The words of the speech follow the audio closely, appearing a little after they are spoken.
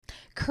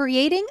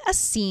Creating a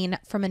scene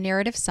from a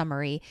narrative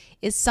summary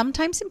is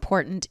sometimes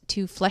important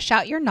to flesh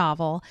out your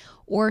novel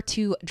or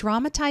to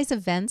dramatize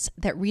events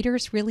that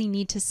readers really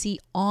need to see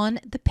on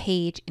the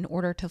page in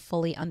order to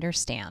fully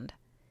understand.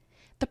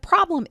 The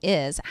problem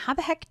is, how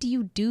the heck do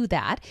you do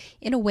that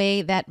in a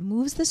way that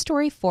moves the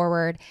story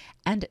forward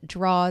and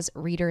draws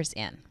readers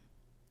in?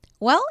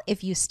 Well,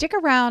 if you stick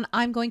around,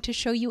 I'm going to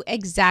show you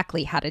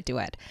exactly how to do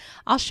it.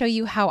 I'll show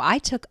you how I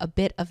took a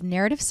bit of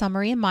narrative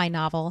summary in my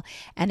novel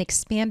and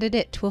expanded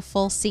it to a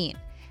full scene.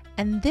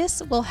 And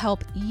this will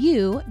help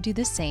you do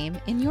the same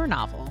in your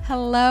novel.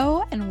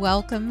 Hello, and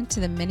welcome to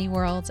the Mini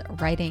Worlds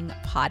Writing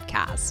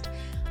Podcast.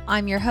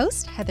 I'm your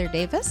host, Heather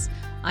Davis.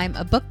 I'm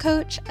a book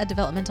coach, a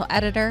developmental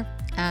editor,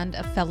 and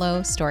a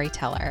fellow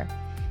storyteller.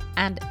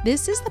 And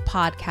this is the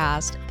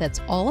podcast that's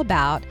all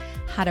about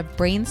how to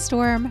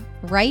brainstorm,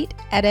 write,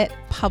 edit,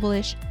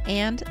 publish,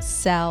 and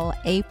sell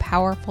a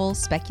powerful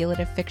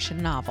speculative fiction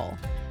novel.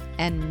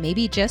 And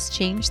maybe just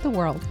change the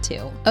world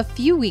too. A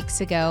few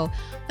weeks ago,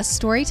 a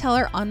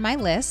storyteller on my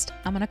list,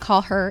 I'm going to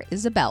call her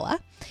Isabella,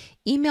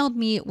 emailed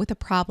me with a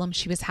problem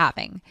she was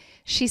having.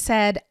 She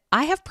said,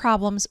 "I have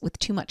problems with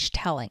too much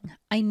telling.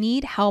 I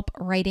need help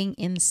writing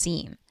in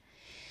scene."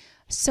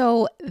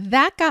 So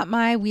that got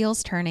my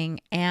wheels turning,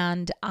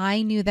 and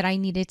I knew that I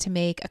needed to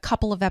make a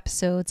couple of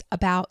episodes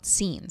about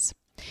scenes.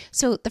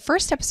 So the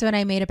first episode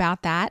I made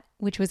about that,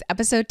 which was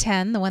episode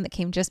 10, the one that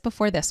came just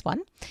before this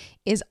one,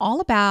 is all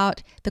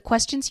about the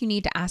questions you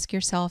need to ask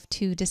yourself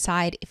to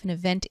decide if an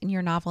event in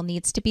your novel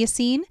needs to be a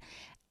scene.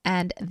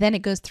 And then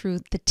it goes through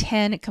the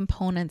 10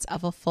 components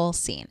of a full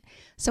scene.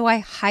 So I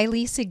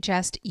highly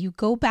suggest you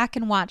go back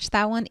and watch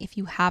that one if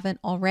you haven't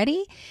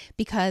already,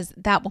 because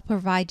that will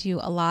provide you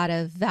a lot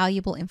of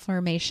valuable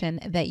information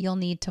that you'll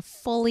need to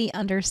fully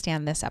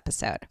understand this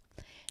episode.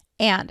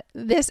 And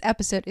this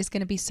episode is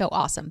going to be so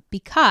awesome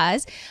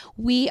because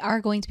we are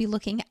going to be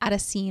looking at a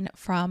scene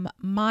from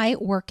my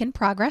work in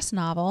progress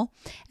novel,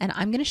 and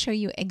I'm going to show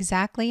you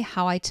exactly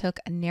how I took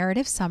a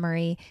narrative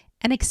summary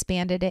and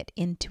expanded it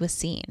into a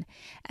scene.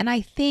 And I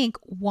think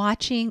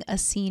watching a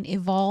scene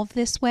evolve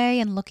this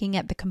way and looking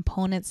at the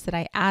components that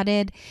I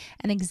added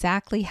and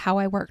exactly how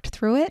I worked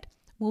through it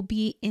will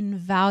be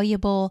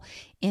invaluable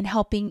in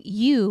helping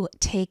you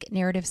take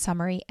narrative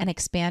summary and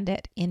expand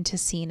it into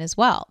scene as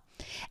well.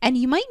 And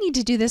you might need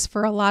to do this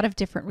for a lot of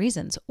different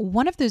reasons.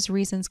 One of those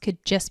reasons could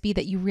just be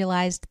that you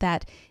realized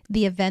that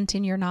the event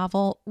in your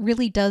novel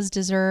really does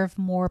deserve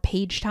more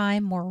page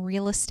time, more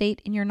real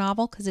estate in your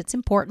novel because it's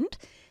important.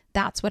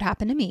 That's what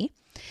happened to me.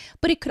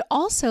 But it could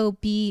also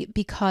be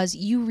because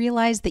you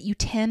realize that you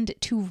tend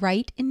to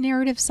write in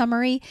narrative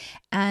summary,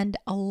 and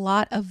a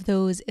lot of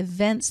those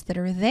events that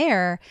are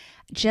there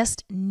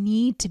just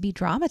need to be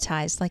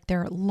dramatized. Like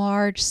there are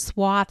large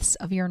swaths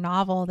of your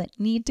novel that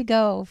need to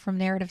go from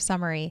narrative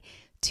summary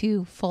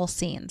to full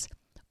scenes.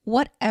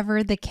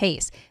 Whatever the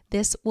case,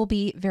 this will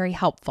be very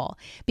helpful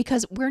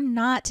because we're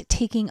not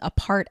taking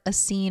apart a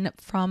scene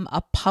from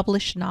a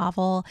published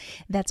novel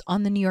that's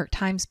on the New York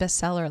Times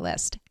bestseller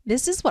list.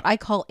 This is what I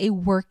call a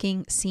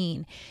working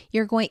scene.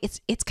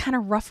 It's kind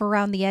of rough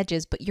around the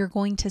edges, but you're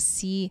going to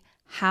see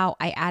how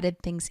I added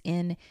things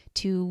in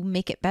to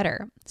make it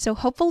better. So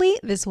hopefully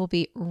this will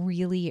be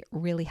really,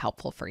 really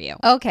helpful for you.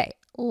 Okay,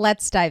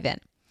 let's dive in.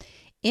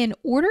 In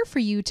order for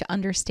you to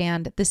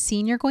understand the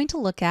scene you're going to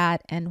look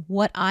at and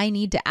what I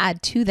need to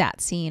add to that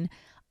scene,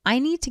 I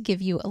need to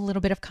give you a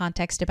little bit of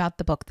context about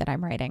the book that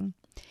I'm writing.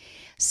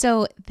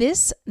 So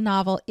this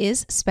novel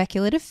is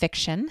speculative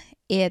fiction.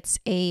 It's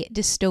a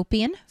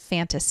dystopian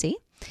fantasy.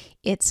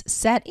 It's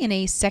set in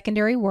a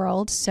secondary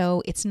world,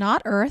 so it's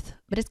not Earth,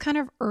 but it's kind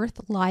of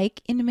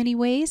Earth-like in many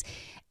ways.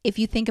 If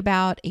you think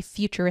about a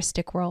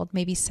futuristic world,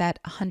 maybe set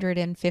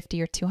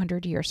 150 or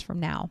 200 years from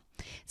now.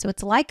 So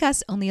it's like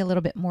us, only a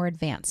little bit more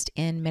advanced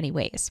in many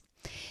ways.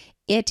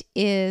 It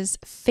is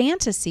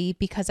fantasy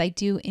because I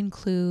do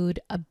include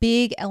a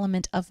big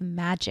element of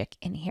magic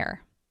in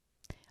here.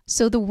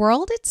 So the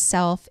world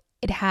itself,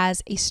 it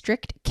has a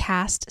strict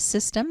caste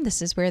system.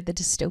 This is where the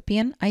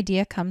dystopian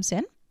idea comes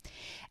in.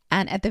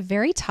 And at the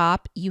very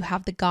top, you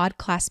have the God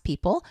class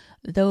people.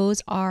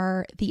 Those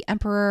are the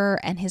emperor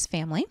and his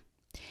family.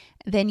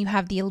 Then you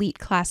have the elite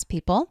class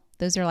people.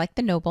 Those are like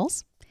the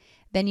nobles.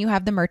 Then you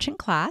have the merchant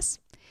class.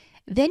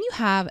 Then you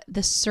have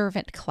the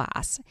servant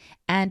class.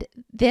 And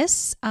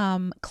this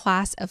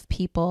class of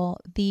people,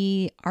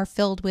 are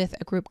filled with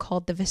a group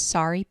called the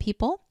Visari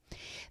people.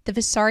 The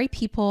Visari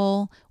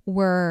people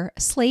were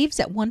slaves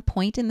at one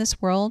point in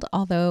this world,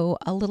 although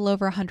a little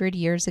over 100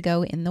 years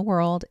ago in the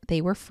world,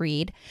 they were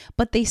freed,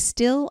 but they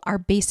still are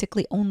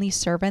basically only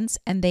servants,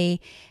 and they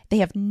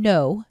have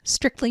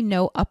strictly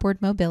no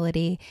upward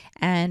mobility,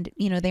 and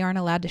they aren't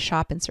allowed to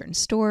shop in certain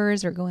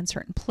stores or go in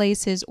certain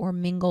places or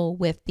mingle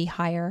with the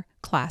higher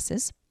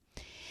classes.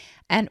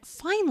 And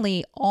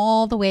finally,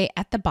 all the way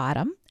at the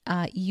bottom,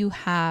 you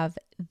have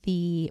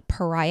the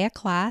pariah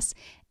class,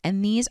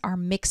 and these are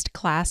mixed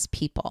class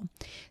people.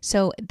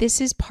 So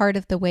this is part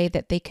of the way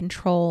that they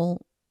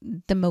control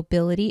the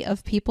mobility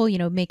of people,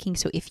 making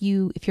so if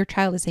your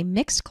child is a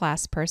mixed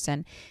class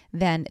person,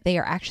 then they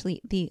are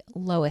actually the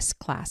lowest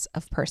class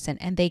of person,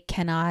 and they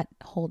cannot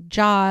hold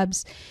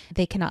jobs,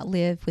 they cannot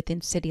live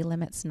within city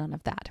limits, none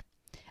of that.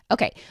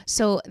 Okay,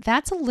 so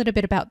that's a little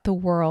bit about the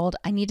world.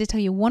 I need to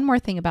tell you one more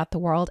thing about the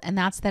world, and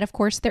that's that, of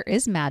course, there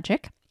is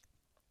magic.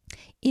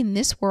 In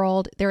this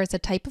world, there is a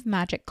type of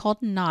magic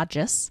called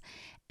Nagus,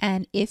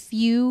 and if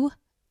you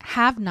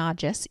have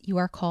Nagus, you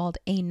are called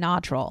a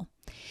Nodral.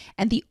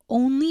 And the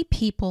only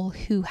people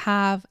who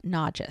have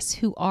Nagus,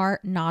 who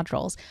are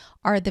Nodrals,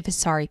 are the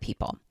Visari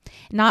people.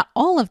 Not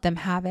all of them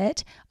have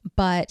it,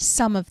 but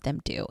some of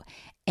them do.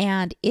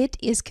 And it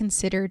is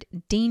considered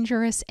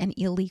dangerous and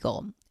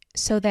illegal.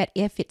 So that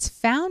if it's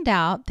found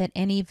out that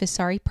any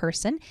Visari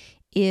person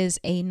is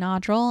a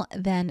Nodral,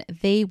 then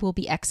they will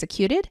be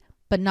executed.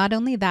 But not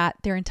only that,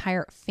 their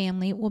entire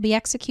family will be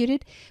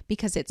executed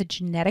because it's a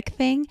genetic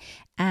thing.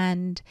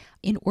 And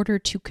in order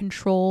to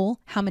control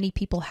how many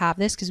people have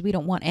this, because we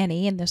don't want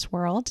any in this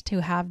world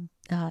to have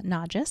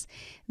Nagus,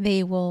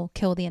 they will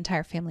kill the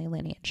entire family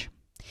lineage.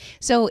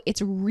 So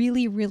it's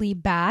really, really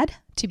bad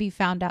to be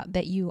found out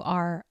that you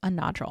are a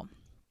Nodral.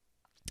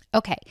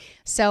 Okay,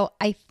 so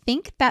I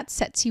think that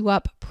sets you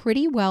up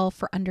pretty well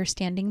for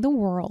understanding the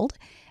world.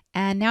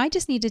 And now I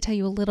just need to tell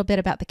you a little bit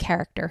about the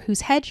character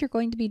whose head you're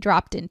going to be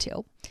dropped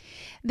into.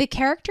 The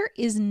character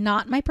is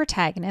not my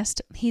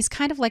protagonist. He's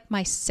kind of like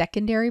my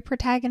secondary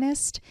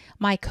protagonist,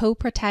 my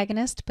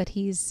co-protagonist, but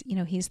he's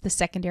the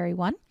secondary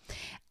one.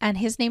 And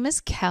his name is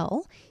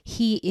Kell.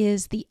 He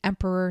is the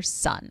Emperor's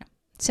son.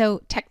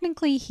 So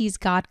technically he's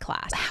God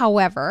class.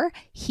 However,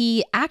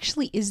 he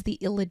actually is the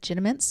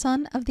illegitimate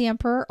son of the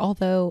emperor,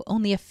 although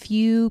only a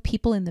few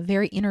people in the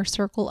very inner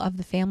circle of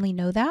the family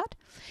know that.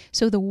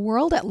 So the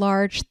world at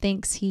large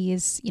thinks he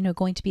is,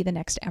 going to be the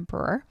next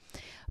emperor.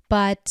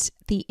 But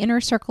the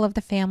inner circle of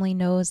the family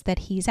knows that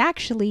he's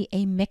actually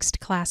a mixed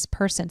class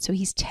person. So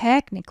he's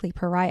technically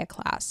pariah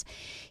class.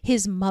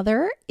 His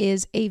mother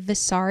is a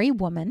Visari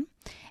woman,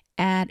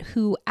 and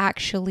who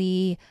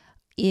actually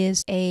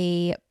is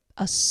a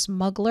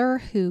smuggler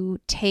who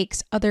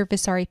takes other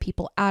Visari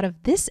people out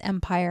of this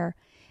empire,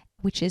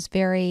 which is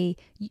very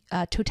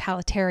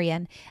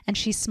totalitarian, and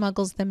she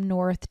smuggles them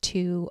north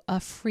to a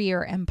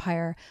freer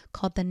empire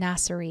called the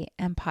Nasiri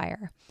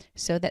Empire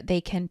so that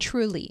they can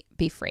truly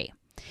be free.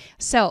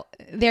 So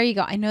there you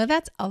go. I know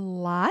that's a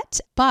lot,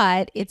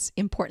 but it's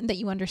important that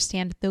you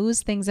understand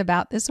those things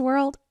about this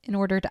world in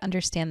order to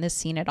understand this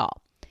scene at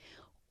all.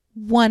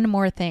 One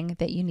more thing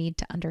that you need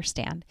to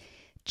understand.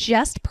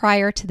 Just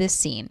prior to this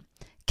scene,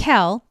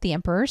 Kell, the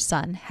Emperor's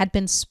son, had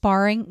been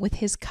sparring with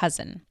his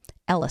cousin,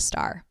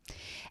 Elistar.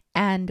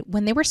 And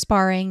when they were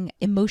sparring,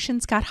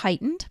 emotions got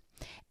heightened,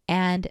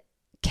 and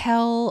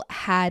Kell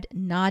had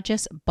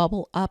Nagus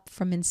bubble up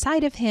from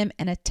inside of him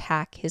and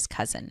attack his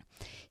cousin.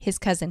 His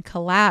cousin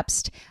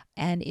collapsed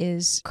and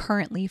is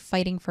currently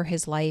fighting for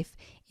his life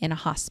in a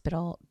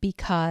hospital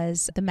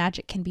because the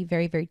magic can be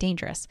very, very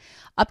dangerous.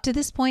 Up to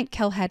this point,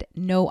 Kell had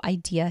no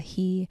idea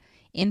he,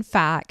 in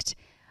fact,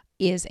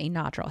 is a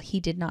Nodral. He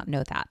did not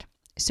know that.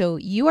 So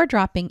you are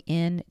dropping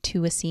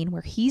into a scene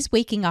where he's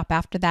waking up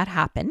after that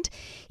happened.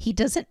 He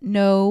doesn't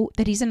know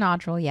that he's a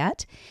Nodral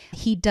yet.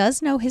 He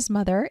does know his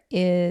mother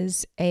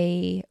is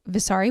a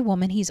Visari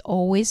woman. He's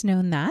always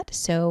known that.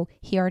 So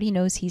he already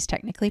knows he's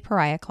technically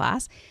pariah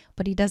class,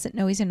 but he doesn't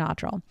know he's a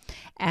Nodral.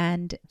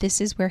 And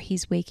this is where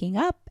he's waking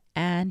up,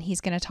 and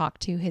he's going to talk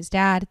to his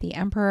dad, the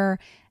Emperor,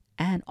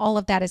 and all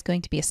of that is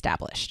going to be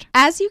established.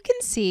 As you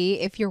can see,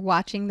 if you're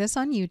watching this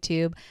on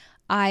YouTube,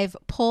 I've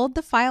pulled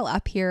the file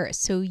up here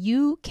so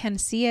you can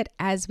see it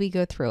as we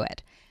go through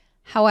it.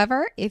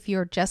 However, if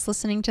you're just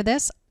listening to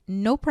this,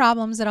 no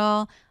problems at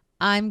all.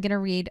 I'm going to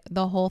read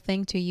the whole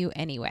thing to you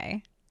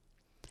anyway.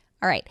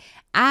 All right,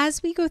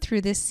 as we go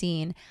through this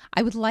scene,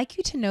 I would like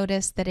you to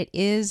notice that it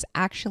is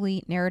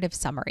actually narrative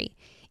summary.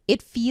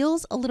 It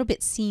feels a little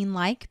bit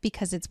scene-like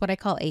because it's what I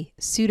call a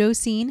pseudo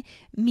scene,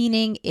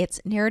 meaning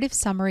it's narrative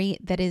summary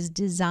that is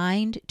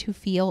designed to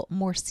feel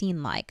more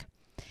scene-like.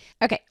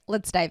 Okay,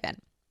 let's dive in.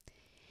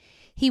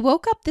 He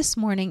woke up this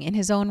morning in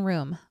his own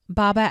room,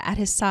 Baba at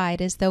his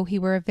side as though he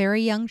were a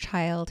very young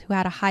child who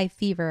had a high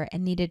fever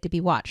and needed to be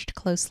watched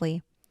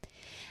closely.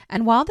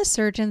 And while the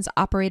surgeons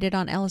operated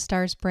on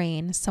Elistar's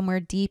brain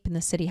somewhere deep in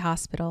the city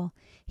hospital,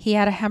 he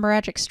had a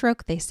hemorrhagic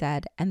stroke, they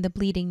said, and the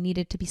bleeding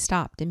needed to be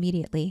stopped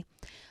immediately.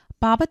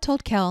 Baba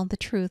told Kell the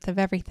truth of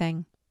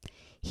everything.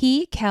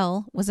 He,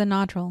 Kell, was a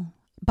Nodral.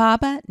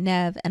 Baba,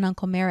 Nev, and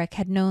Uncle Merrick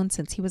had known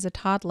since he was a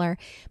toddler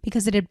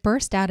because it had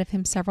burst out of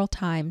him several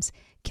times,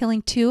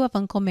 killing 2 of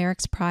Uncle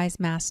Merrick's prize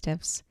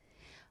mastiffs.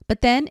 But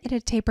then it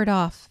had tapered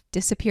off,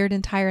 disappeared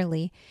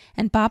entirely,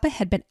 and Baba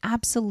had been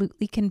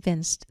absolutely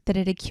convinced that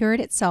it had cured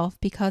itself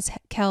because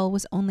Kell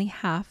was only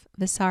half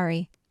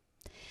Visari.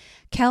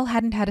 Kell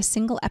hadn't had a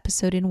single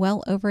episode in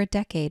well over a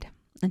decade,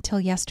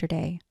 until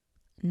yesterday.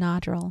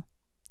 Nodral.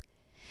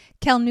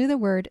 Kell knew the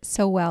word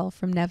so well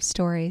from Nev's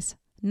stories.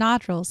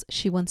 Nodrils,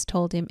 she once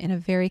told him in a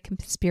very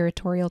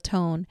conspiratorial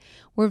tone,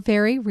 were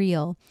very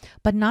real,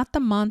 but not the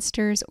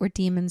monsters or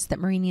demons that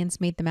Marinians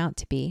made them out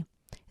to be.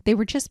 They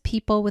were just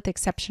people with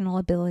exceptional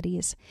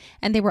abilities,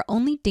 and they were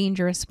only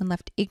dangerous when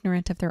left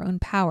ignorant of their own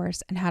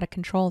powers and how to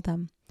control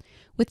them.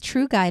 With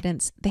true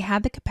guidance, they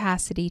had the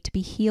capacity to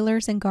be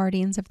healers and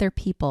guardians of their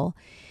people,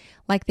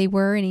 like they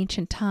were in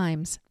ancient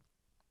times.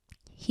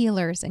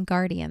 Healers and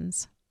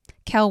guardians.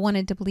 Kel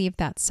wanted to believe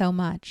that so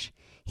much.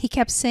 He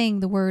kept saying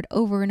the word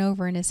over and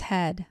over in his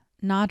head,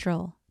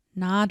 Nodril,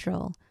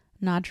 Nodril,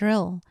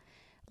 Nodril,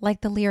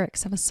 like the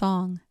lyrics of a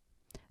song.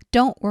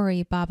 Don't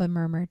worry, Baba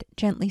murmured,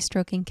 gently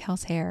stroking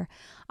Kel's hair.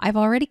 I've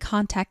already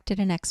contacted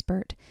an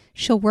expert.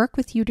 She'll work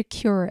with you to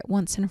cure it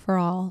once and for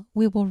all.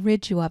 We will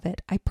rid you of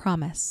it, I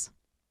promise.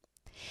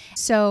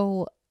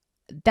 So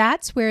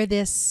that's where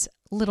this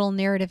little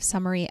narrative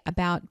summary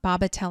about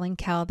Baba telling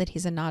Kel that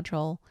he's a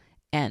Nodril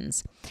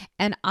ends.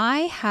 And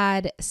I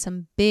had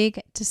some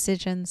big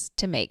decisions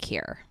to make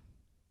here.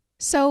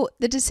 So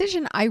the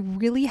decision I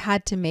really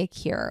had to make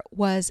here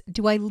was,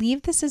 do I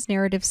leave this as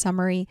narrative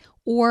summary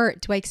or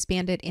do I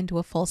expand it into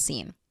a full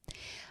scene?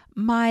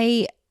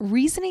 My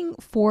reasoning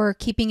for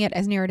keeping it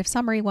as narrative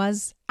summary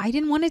was I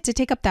didn't want it to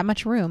take up that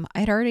much room. I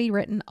had already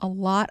written a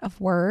lot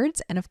of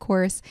words. And of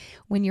course,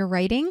 when you're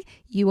writing,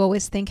 you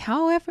always think,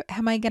 how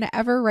am I going to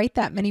ever write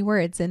that many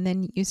words? And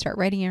then you start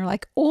writing and you're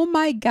like, oh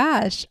my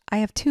gosh, I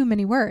have too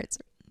many words.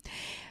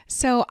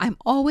 So I'm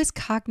always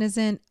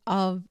cognizant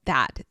of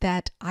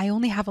that I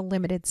only have a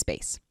limited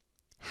space.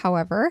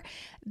 However,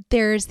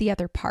 there's the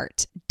other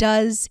part.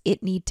 Does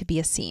it need to be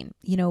a scene?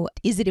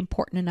 Is it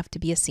important enough to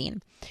be a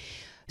scene?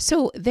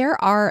 So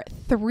there are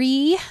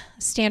 3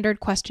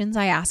 standard questions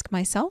I ask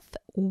myself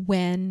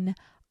when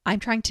I'm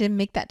trying to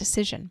make that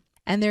decision.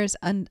 And there's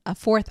a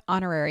 4th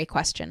honorary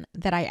question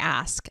that I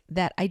ask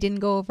that I didn't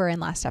go over in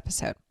last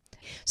episode.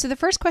 So the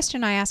first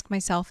question I ask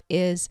myself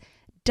is,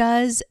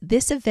 does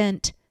this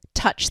event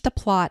touch the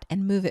plot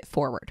and move it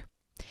forward?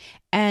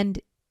 And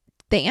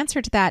the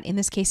answer to that in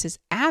this case is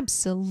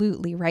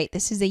absolutely right.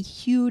 This is a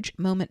huge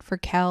moment for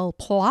Kel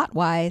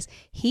plot-wise.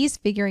 He's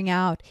figuring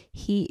out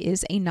he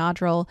is a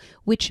Nodril,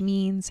 which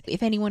means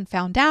if anyone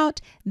found out,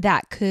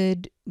 that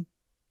could,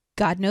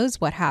 God knows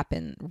what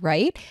happened,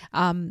 right?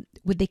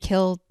 Would they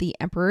kill the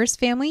Emperor's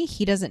family?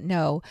 He doesn't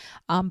know.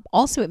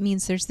 Also, it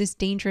means there's this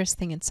dangerous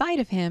thing inside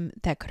of him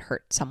that could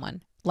hurt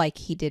someone, like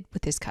he did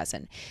with his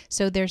cousin.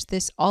 So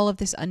there's all of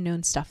this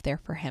unknown stuff there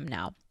for him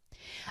now.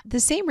 The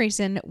same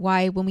reason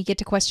why when we get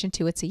to question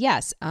 2, it's a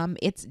yes.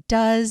 It's,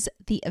 does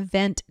the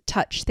event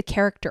touch the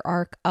character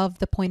arc of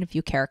the point of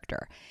view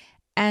character?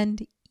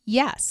 And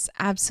yes,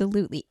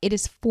 absolutely. It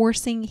is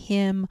forcing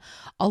him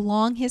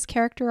along his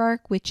character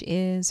arc, which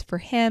is for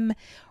him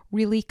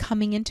really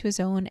coming into his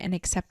own and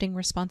accepting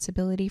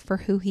responsibility for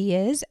who he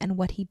is and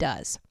what he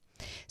does.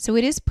 So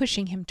it is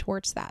pushing him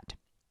towards that.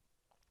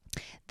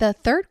 The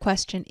third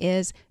question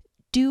is,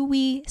 do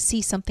we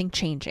see something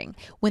changing?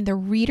 When the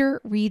reader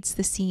reads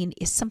the scene,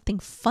 is something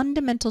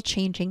fundamental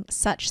changing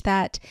such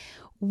that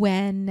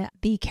when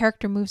the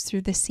character moves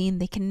through the scene,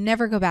 they can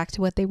never go back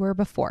to what they were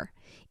before,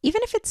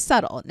 even if it's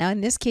subtle? Now, in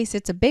this case,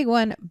 it's a big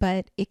one,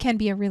 but it can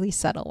be a really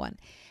subtle one.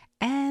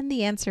 And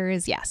the answer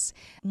is yes.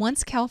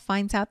 Once Kel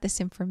finds out this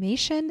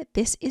information,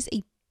 this is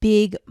a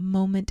big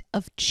moment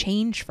of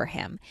change for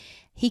him.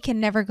 He can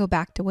never go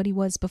back to what he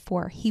was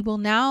before. He will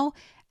now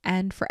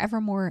and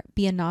forevermore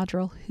be a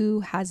Nodril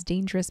who has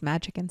dangerous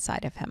magic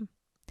inside of him.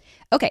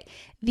 Okay,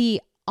 the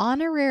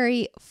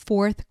honorary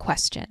 4th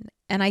question,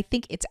 and I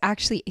think it's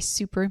actually a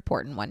super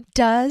important one.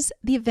 Does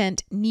the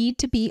event need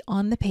to be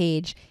on the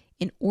page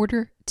in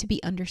order to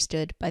be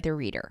understood by the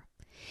reader?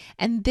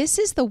 And this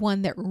is the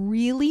one that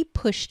really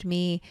pushed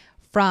me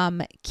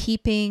from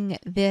keeping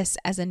this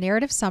as a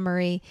narrative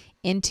summary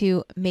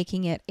into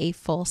making it a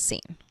full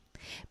scene.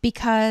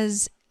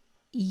 Because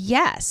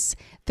yes,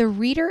 the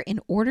reader, in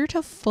order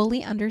to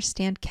fully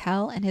understand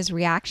Kel and his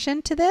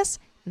reaction to this,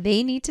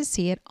 they need to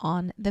see it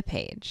on the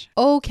page.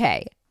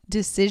 Okay,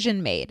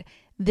 decision made.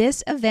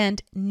 This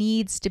event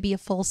needs to be a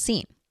full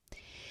scene.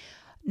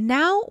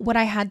 Now, what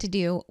I had to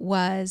do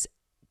was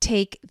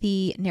take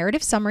the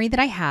narrative summary that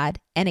I had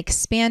and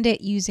expand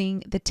it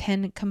using the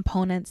 10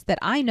 components that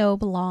I know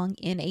belong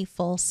in a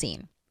full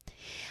scene.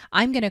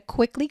 I'm going to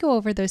quickly go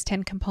over those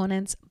 10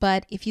 components,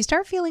 but if you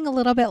start feeling a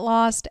little bit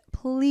lost,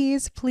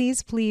 please,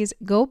 please, please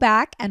go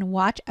back and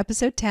watch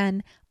episode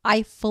 10.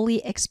 I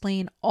fully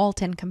explain all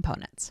 10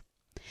 components.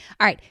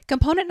 All right,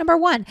 component number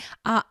 1,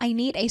 I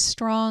need a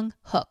strong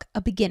hook,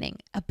 a beginning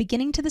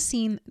to the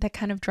scene that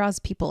kind of draws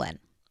people in.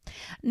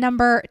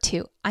 Number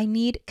 2, I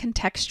need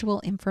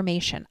contextual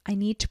information. I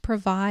need to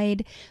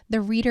provide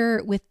the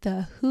reader with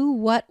the who,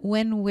 what,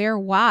 when, where,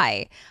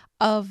 why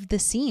of the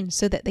scene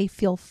so that they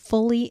feel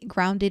fully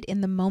grounded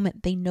in the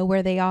moment. They know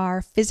where they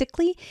are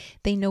physically,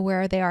 they know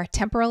where they are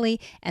temporally,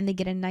 and they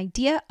get an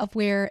idea of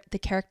where the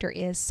character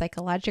is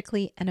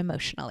psychologically and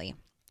emotionally.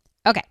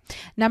 Okay,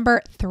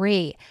 number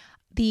 3,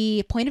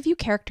 the point of view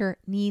character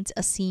needs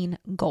a scene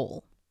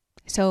goal.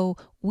 So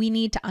we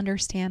need to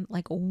understand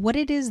like what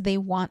it is they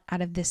want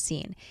out of this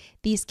scene.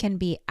 These can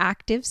be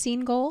active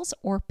scene goals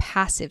or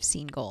passive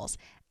scene goals.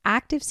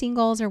 Active scene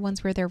goals are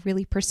ones where they're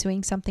really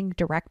pursuing something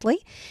directly,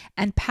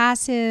 and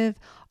passive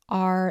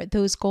are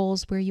those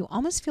goals where you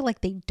almost feel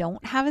like they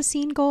don't have a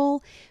scene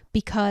goal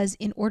because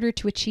in order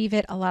to achieve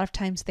it, a lot of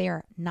times they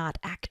are not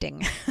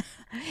acting.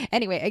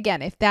 Anyway,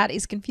 again, if that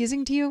is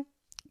confusing to you,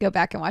 go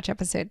back and watch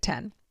episode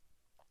 10.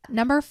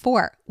 Number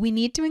 4, we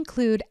need to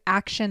include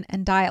action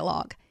and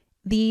dialogue.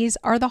 These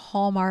are the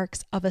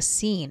hallmarks of a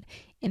scene.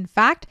 In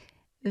fact,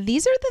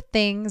 these are the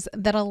things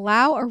that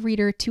allow a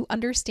reader to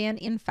understand,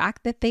 in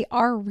fact, that they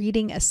are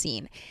reading a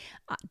scene.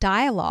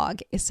 Dialogue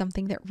is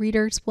something that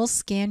readers will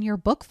scan your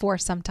book for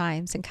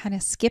sometimes and kind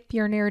of skip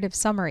your narrative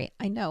summary.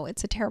 I know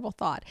it's a terrible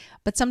thought,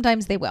 but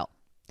sometimes they will.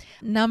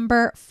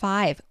 Number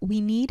 5,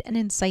 we need an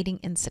inciting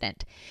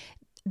incident.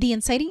 The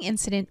inciting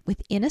incident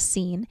within a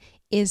scene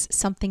is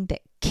something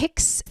that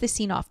kicks the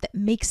scene off, that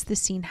makes the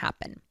scene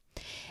happen.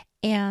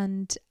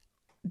 And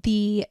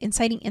the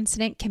inciting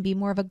incident can be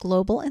more of a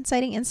global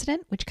inciting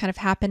incident, which kind of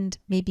happened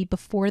maybe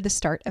before the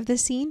start of the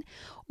scene,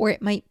 or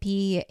it might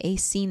be a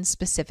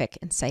scene-specific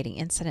inciting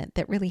incident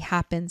that really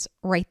happens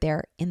right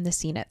there in the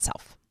scene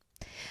itself.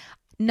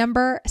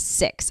 Number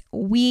 6,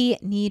 we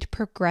need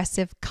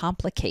progressive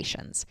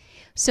complications.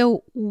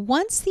 So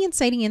once the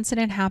inciting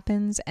incident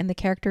happens and the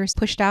character is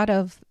pushed out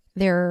of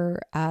their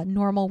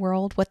normal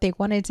world, what they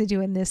wanted to do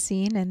in this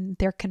scene, and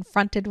they're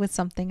confronted with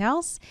something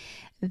else,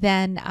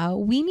 then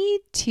we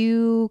need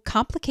to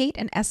complicate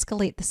and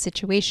escalate the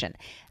situation.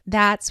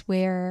 That's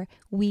where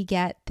we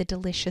get the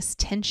delicious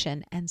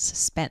tension and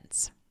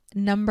suspense.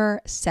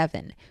 Number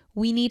 7,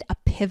 we need a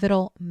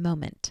pivotal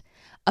moment.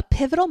 A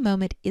pivotal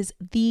moment is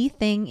the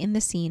thing in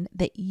the scene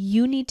that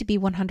you need to be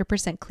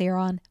 100% clear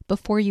on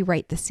before you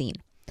write the scene.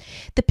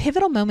 The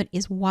pivotal moment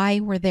is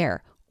why we're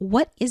there.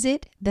 What is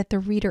it that the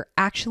reader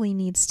actually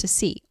needs to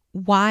see?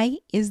 Why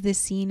is this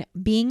scene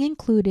being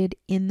included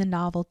in the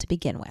novel to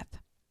begin with?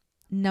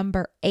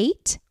 Number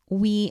 8,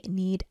 we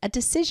need a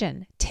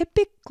decision.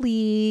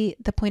 Typically,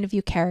 the point of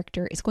view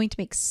character is going to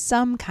make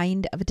some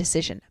kind of a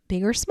decision,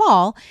 big or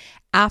small,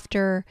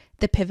 after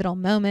the pivotal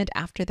moment,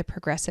 after the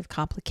progressive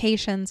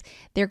complications.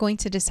 They're going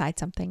to decide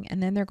something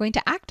and then they're going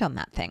to act on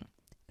that thing.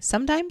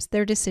 Sometimes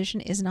their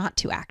decision is not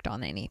to act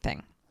on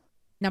anything.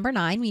 Number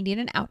 9, we need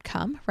an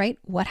outcome, right?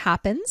 What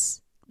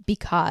happens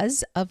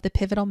because of the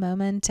pivotal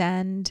moment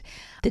and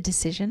the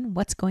decision,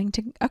 what's going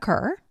to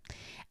occur?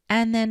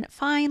 And then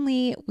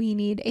finally, we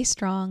need a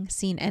strong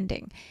scene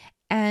ending.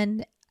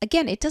 And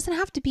again, it doesn't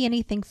have to be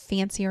anything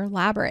fancy or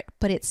elaborate,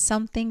 but it's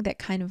something that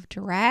kind of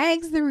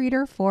drags the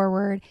reader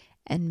forward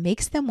and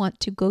makes them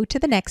want to go to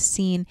the next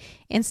scene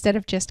instead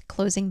of just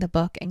closing the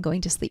book and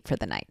going to sleep for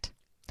the night.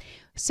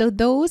 So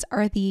those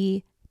are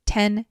the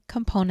 10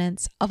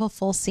 components of a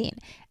full scene,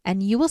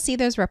 and you will see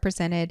those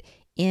represented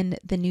in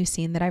the new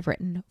scene that I've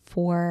written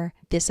for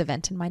this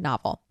event in my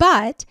novel.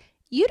 But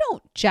you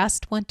don't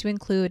just want to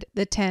include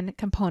the 10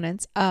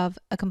 components of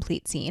a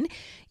complete scene.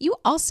 You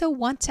also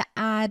want to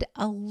add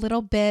a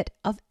little bit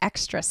of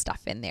extra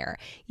stuff in there.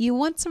 You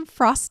want some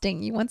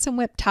frosting, you want some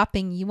whipped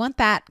topping, you want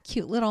that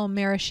cute little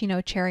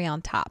maraschino cherry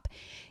on top.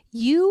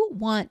 You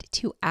want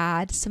to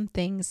add some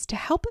things to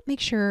help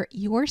make sure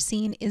your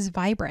scene is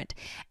vibrant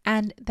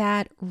and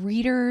that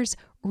readers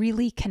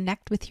really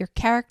connect with your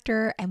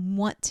character and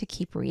want to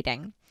keep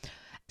reading.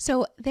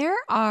 So there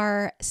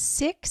are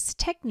 6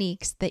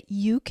 techniques that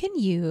you can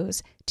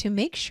use to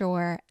make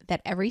sure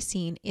that every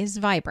scene is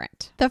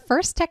vibrant. The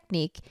first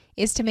technique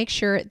is to make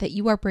sure that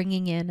you are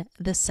bringing in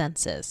the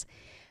senses.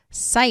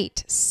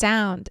 Sight,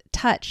 sound,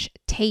 touch,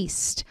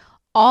 taste,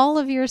 all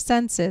of your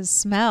senses,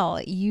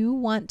 smell, you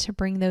want to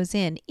bring those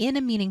in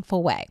a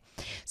meaningful way.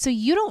 So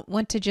you don't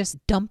want to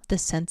just dump the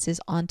senses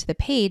onto the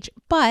page,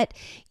 but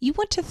you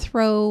want to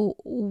throw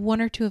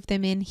 1 or 2 of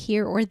them in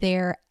here or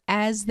there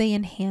as they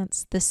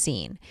enhance the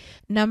scene.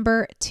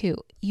 Number 2,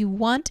 you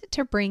want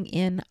to bring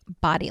in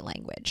body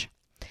language.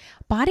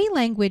 Body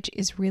language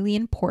is really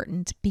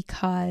important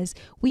because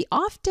we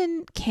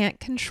often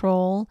can't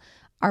control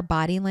our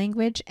body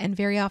language, and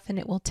very often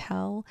it will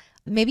tell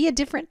maybe a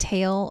different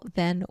tale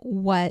than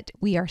what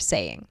we are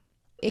saying.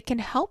 It can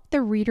help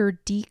the reader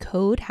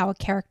decode how a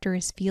character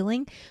is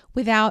feeling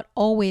without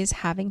always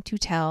having to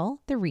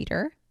tell the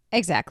reader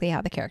exactly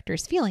how the character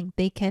is feeling.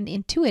 They can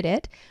intuit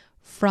it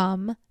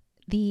from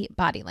the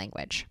body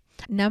language.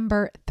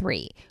 Number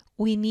 3,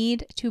 we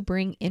need to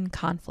bring in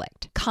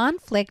conflict.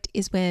 Conflict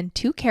is when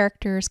 2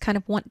 characters kind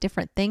of want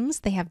different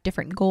things. They have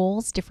different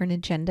goals, different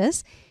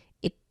agendas.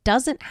 It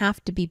doesn't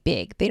have to be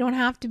big. They don't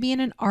have to be in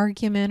an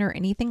argument or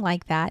anything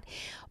like that.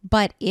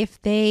 But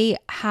if they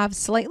have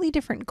slightly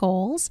different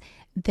goals,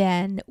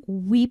 then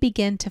we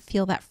begin to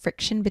feel that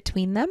friction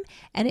between them,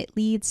 and it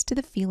leads to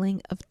the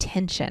feeling of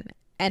tension.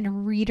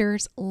 And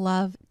readers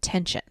love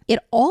tension. It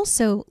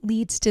also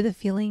leads to the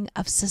feeling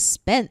of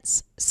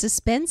suspense.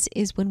 Suspense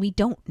is when we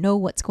don't know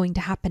what's going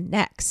to happen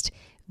next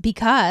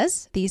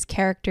because these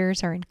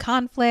characters are in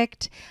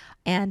conflict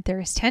and there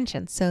is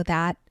tension. So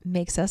that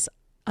makes us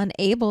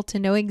unable to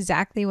know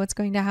exactly what's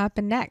going to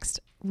happen next.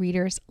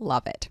 Readers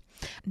love it.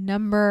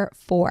 Number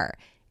 4,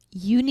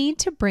 you need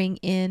to bring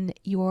in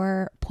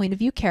your point of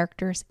view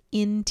characters'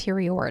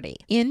 interiority.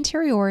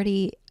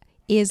 Interiority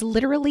is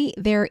literally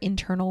their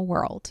internal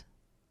world.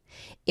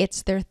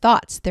 It's their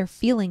thoughts, their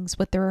feelings,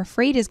 what they're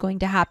afraid is going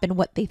to happen,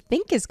 what they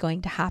think is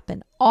going to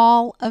happen,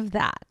 all of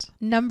that.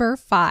 Number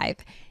 5,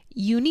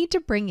 you need to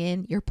bring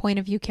in your point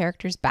of view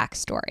character's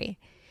backstory.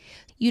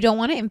 You don't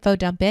want to info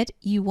dump it.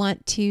 You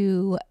want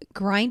to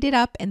grind it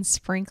up and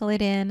sprinkle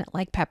it in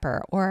like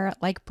pepper or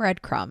like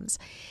breadcrumbs.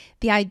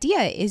 The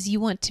idea is you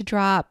want to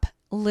drop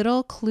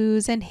little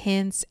clues and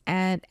hints,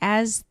 and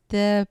as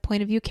the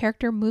point of view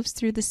character moves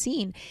through the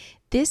scene,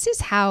 this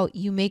is how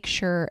you make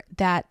sure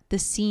that the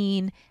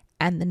scene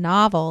and the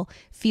novel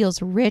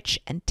feels rich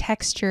and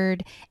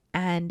textured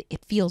and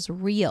it feels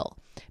real.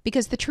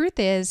 Because the truth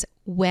is,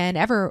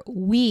 whenever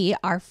we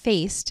are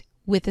faced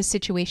with a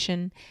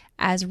situation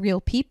as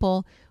real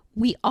people,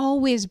 we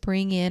always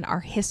bring in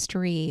our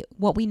history,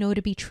 what we know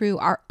to be true,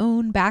 our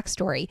own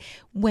backstory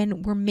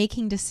when we're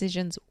making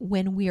decisions,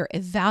 when we are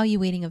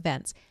evaluating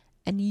events.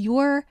 And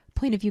your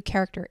point of view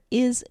character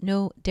is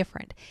no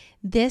different.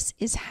 This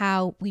is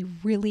how we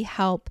really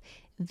help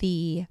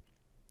the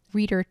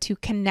reader to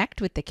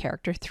connect with the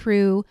character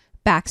through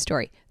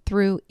backstory,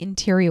 through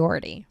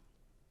interiority.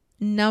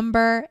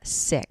 Number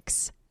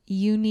 6,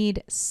 you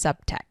need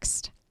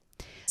subtext.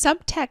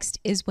 Subtext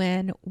is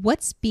when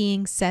what's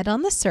being said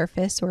on the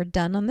surface or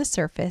done on the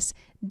surface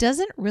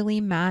doesn't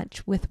really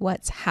match with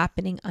what's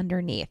happening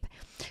underneath.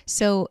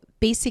 So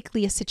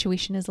basically, a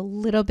situation is a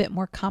little bit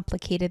more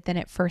complicated than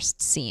it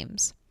first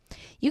seems.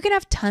 You can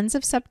have tons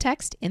of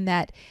subtext in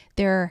that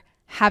they're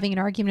having an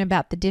argument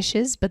about the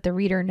dishes, but the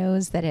reader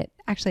knows that it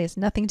actually has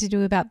nothing to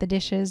do about the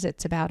dishes.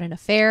 It's about an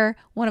affair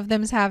one of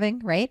them is having,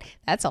 right?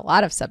 That's a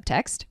lot of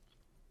subtext.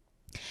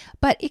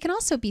 But it can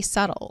also be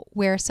subtle,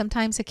 where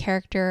sometimes a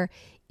character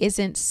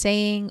isn't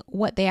saying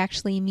what they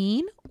actually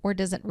mean or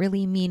doesn't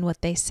really mean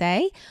what they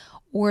say,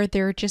 or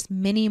there are just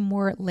many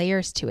more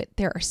layers to it.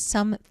 There are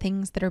some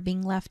things that are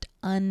being left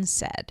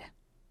unsaid.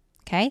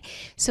 Okay,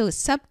 so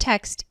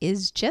subtext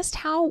is just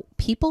how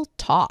people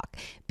talk,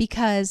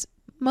 because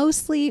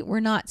mostly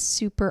we're not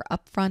super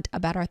upfront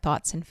about our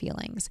thoughts and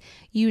feelings.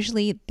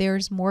 Usually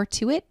there's more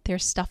to it.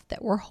 There's stuff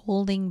that we're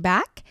holding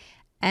back,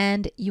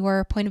 and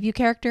your point of view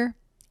character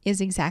is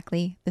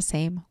exactly the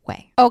same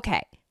way.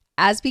 Okay,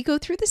 as we go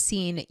through the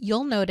scene,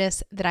 you'll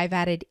notice that I've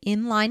added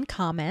inline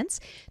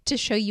comments to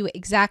show you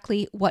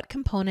exactly what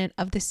component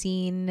of the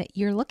scene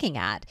you're looking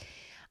at.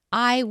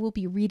 I will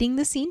be reading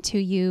the scene to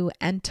you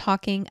and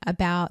talking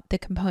about the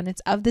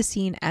components of the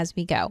scene as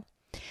we go.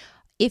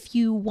 If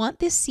you want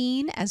this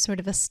scene as sort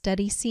of a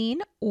study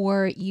scene,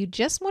 or you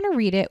just want to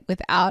read it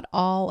without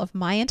all of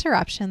my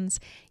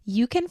interruptions,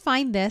 you can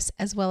find this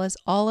as well as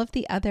all of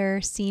the other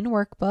scene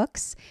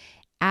workbooks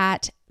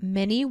at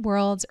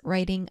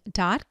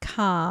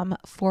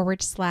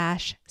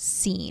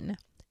manyworldswriting.com/scene.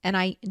 And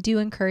I do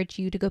encourage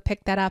you to go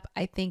pick that up.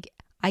 I think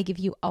I give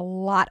you a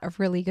lot of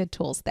really good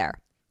tools there.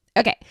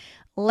 Okay,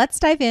 let's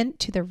dive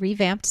into the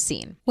revamped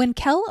scene. When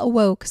Kel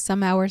awoke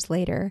some hours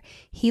later,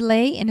 he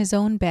lay in his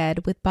own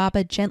bed with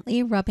Baba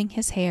gently rubbing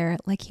his hair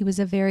like he was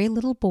a very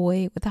little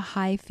boy with a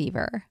high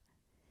fever.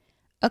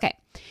 Okay,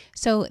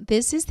 so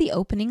this is the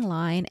opening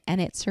line,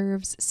 and it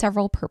serves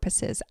several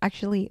purposes.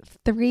 Actually,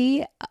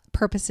 3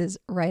 purposes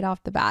right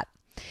off the bat.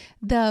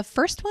 The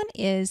first one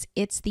is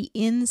it's the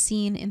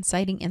in-scene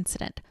inciting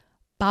incident.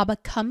 Baba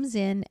comes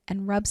in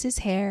and rubs his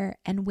hair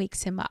and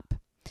wakes him up.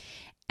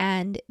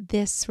 And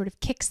this sort of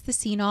kicks the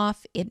scene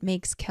off. It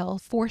makes Kel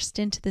forced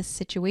into this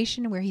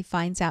situation where he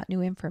finds out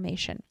new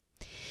information.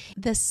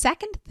 The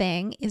second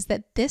thing is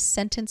that this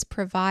sentence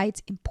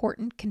provides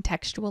important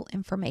contextual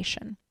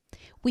information.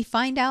 We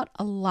find out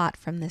a lot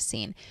from this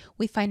scene.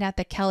 We find out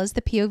that Kel is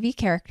the POV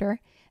character,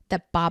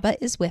 that Baba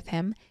is with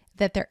him,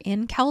 that they're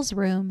in Kel's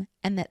room,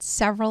 and that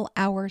several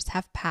hours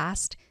have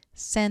passed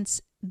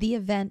since the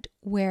event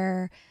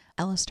where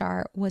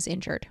Elistar was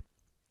injured.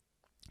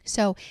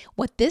 So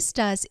what this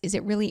does is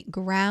it really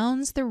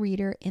grounds the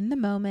reader in the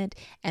moment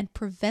and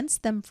prevents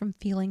them from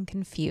feeling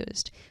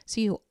confused.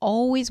 So you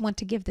always want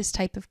to give this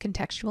type of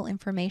contextual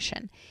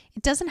information.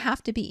 It doesn't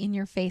have to be in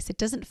your face. It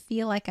doesn't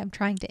feel like I'm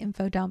trying to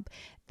info dump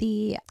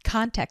the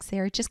context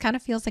there. It just kind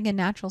of feels like a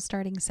natural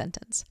starting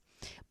sentence.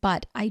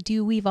 But I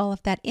do weave all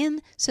of that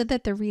in so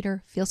that the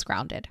reader feels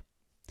grounded.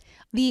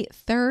 The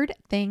third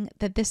thing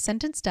that this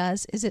sentence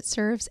does is it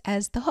serves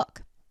as the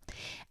hook.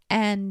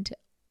 And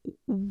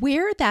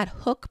where that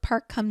hook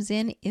part comes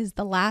in is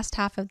the last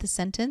half of the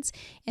sentence,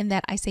 in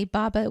that I say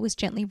Baba was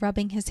gently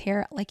rubbing his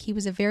hair like he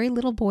was a very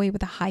little boy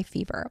with a high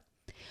fever.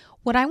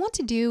 What I want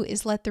to do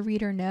is let the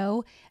reader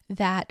know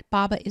that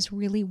Baba is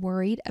really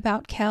worried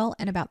about Kel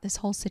and about this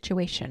whole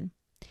situation.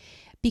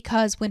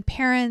 Because when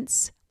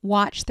parents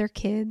watch their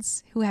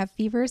kids who have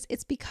fevers,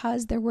 it's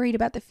because they're worried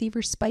about the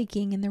fever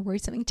spiking and they're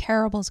worried something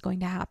terrible is going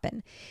to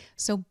happen.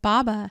 So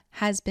Baba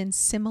has been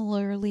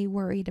similarly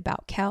worried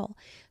about Kel.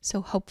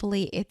 So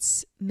hopefully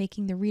it's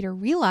making the reader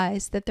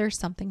realize that there's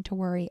something to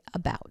worry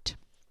about.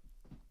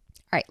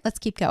 All right, let's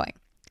keep going.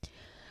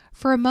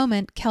 For a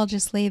moment, Kel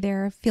just lay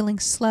there, feeling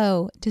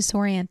slow,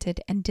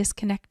 disoriented, and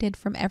disconnected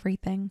from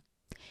everything.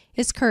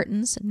 His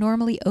curtains,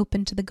 normally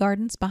open to the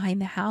gardens behind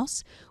the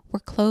house, were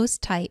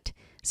closed tight,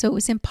 so it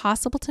was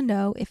impossible to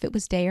know if it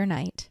was day or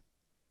night.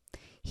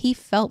 He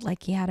felt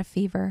like he had a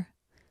fever.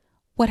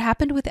 What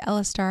happened with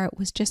Elistar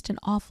was just an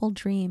awful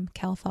dream,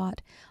 Kel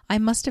thought. I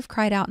must have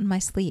cried out in my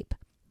sleep.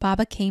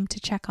 Baba came to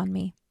check on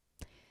me.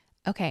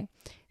 Okay,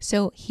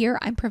 so here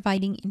I'm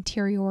providing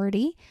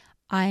interiority.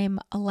 I'm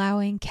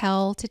allowing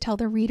Kel to tell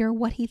the reader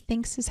what he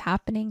thinks is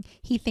happening.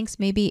 He thinks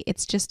maybe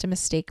it's just a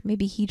mistake.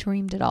 Maybe he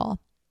dreamed it all.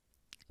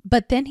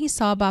 But then he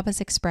saw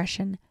Baba's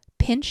expression,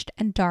 pinched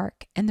and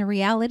dark, and the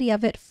reality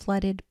of it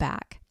flooded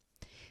back.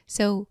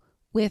 So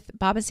with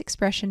Baba's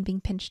expression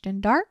being pinched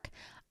and dark,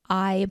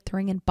 I am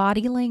throwing in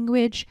body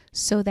language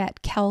so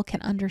that Kel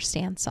can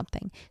understand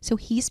something. So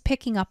he's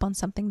picking up on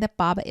something that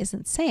Baba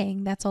isn't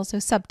saying. That's also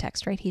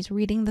subtext, right? He's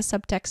reading the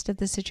subtext of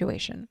the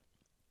situation.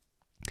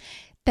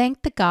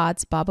 Thank the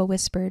gods, Baba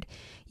whispered.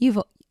 You've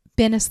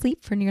been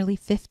asleep for nearly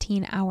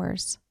 15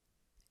 hours.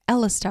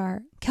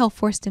 Elistar, Kel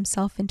forced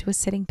himself into a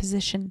sitting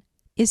position.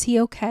 Is he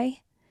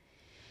okay?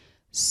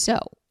 So,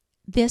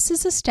 this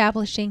is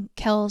establishing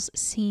Kel's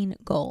scene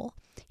goal.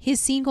 His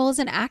scene goal is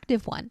an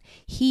active one.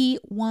 He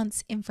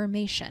wants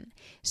information.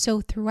 So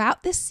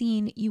throughout this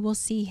scene, you will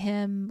see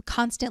him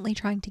constantly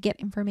trying to get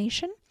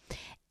information.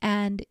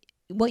 And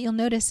what you'll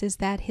notice is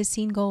that his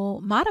scene goal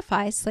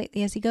modifies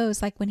slightly as he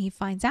goes. Like when he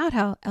finds out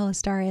how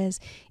Elistar is,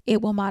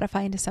 it will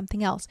modify into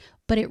something else.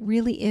 But it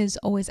really is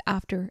always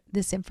after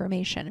this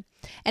information.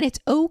 And it's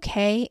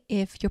okay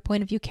if your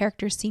point of view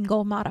character's scene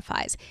goal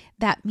modifies.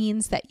 That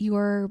means that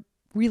you're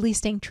really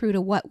staying true to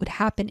what would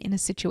happen in a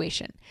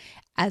situation.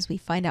 As we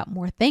find out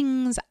more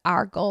things,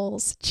 our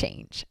goals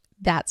change.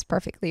 That's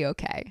perfectly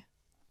okay.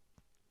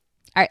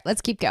 All right,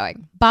 let's keep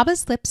going.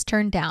 Baba's lips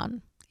turned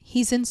down.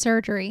 He's in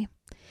surgery.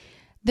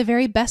 The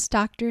very best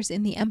doctors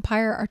in the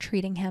empire are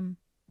treating him.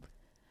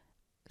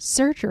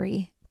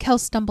 Surgery? Kel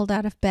stumbled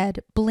out of bed,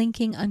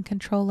 blinking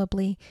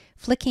uncontrollably,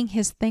 flicking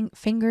his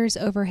fingers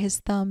over his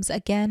thumbs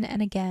again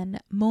and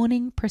again,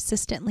 moaning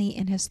persistently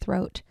in his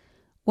throat.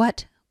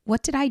 What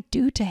did I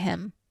do to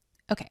him?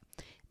 Okay,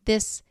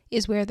 this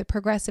is where the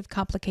progressive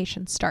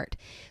complications start.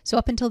 So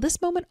up until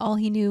this moment, all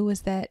he knew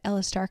was that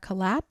Elistar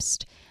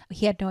collapsed.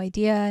 He had no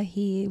idea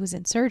he was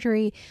in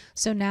surgery.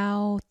 So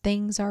now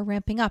things are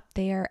ramping up.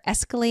 They are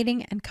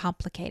escalating and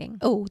complicating.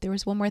 Oh, there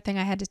was one more thing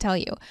I had to tell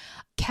you.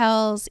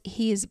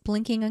 He's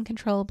blinking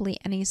uncontrollably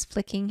and he's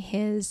flicking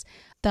his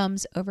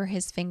thumbs over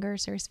his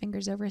fingers or his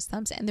fingers over his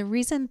thumbs. And the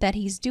reason that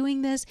he's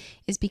doing this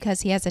is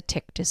because he has a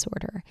tic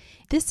disorder.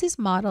 This is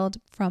modeled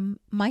from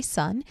my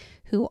son,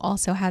 who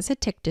also has a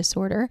tic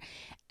disorder.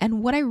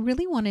 And what I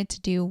really wanted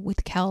to do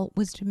with Kel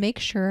was to make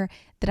sure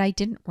that I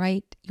didn't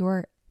write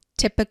your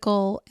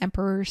typical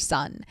emperor's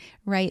son,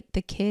 right?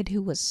 The kid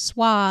who was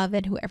suave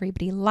and who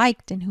everybody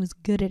liked and who was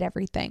good at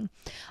everything.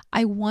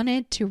 I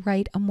wanted to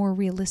write a more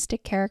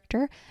realistic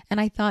character,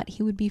 and I thought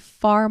he would be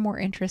far more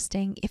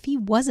interesting if he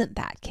wasn't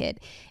that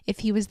kid. If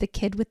he was the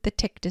kid with the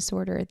tic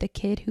disorder, the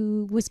kid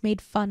who was made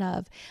fun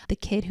of, the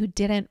kid who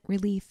didn't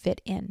really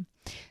fit in.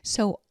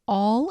 So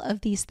all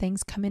of these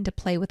things come into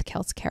play with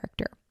Kel's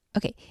character.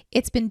 Okay,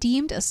 it's been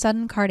deemed a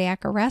sudden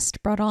cardiac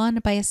arrest brought on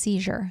by a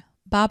seizure.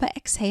 Baba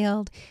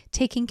exhaled,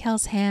 taking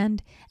Kel's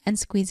hand and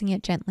squeezing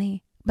it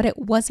gently. But it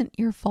wasn't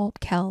your fault,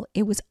 Kel.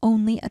 It was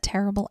only a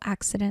terrible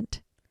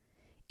accident.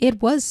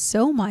 It was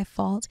so my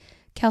fault.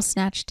 Kel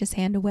snatched his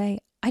hand away.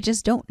 I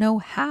just don't know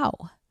how.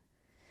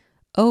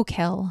 Oh,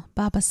 Kel,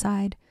 Baba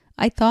sighed.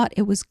 I thought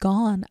it was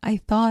gone. I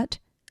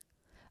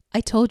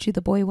told you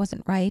the boy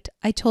wasn't right.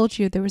 I told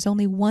you there was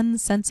only one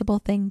sensible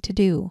thing to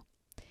do.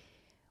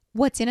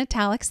 What's in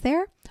italics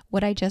there,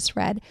 what I just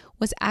read,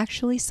 was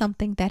actually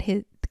something that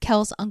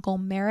Kel's uncle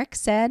Merrick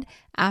said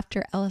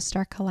after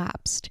Elistar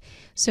collapsed.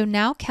 So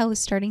now Kel is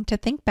starting to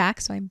think back.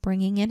 So I'm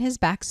bringing in his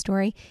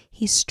backstory.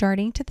 He's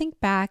starting to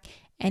think back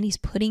and he's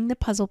putting the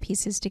puzzle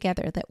pieces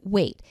together that,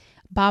 wait,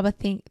 Baba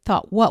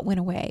thought what went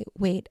away?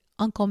 Wait,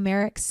 Uncle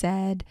Merrick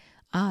said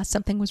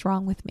something was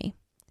wrong with me.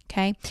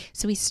 Okay.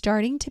 So he's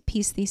starting to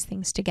piece these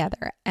things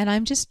together, and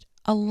I'm just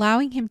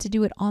allowing him to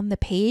do it on the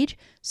page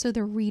so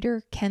the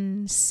reader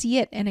can see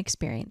it and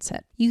experience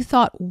it. You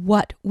thought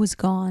what was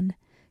gone?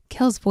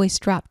 Kel's voice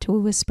dropped to a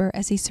whisper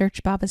as he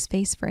searched Baba's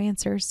face for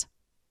answers.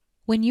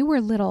 When you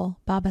were little,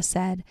 Baba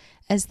said,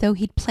 as though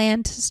he'd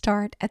planned to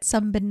start at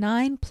some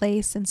benign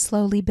place and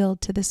slowly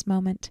build to this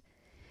moment.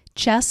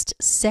 Just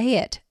say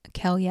it,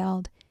 Kel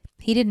yelled.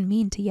 He didn't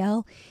mean to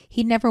yell.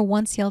 He'd never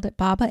once yelled at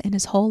Baba in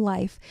his whole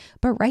life,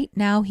 but right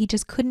now he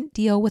just couldn't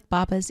deal with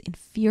Baba's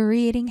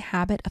infuriating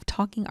habit of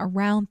talking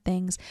around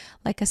things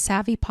like a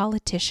savvy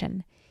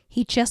politician.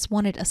 He just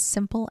wanted a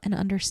simple and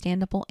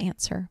understandable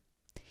answer.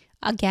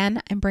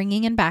 Again, I'm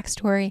bringing in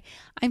backstory.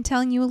 I'm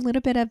telling you a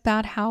little bit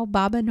about how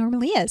Baba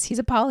normally is. He's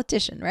a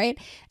politician, right?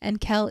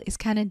 And Kel is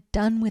kind of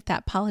done with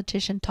that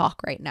politician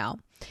talk right now.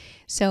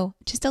 So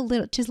just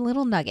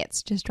little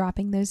nuggets, just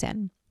dropping those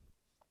in.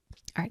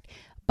 All right.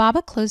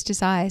 Baba closed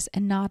his eyes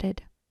and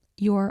nodded.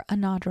 you're a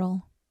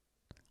nodral."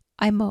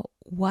 "I'm a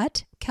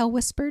what?" Kel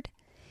whispered.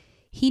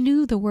 He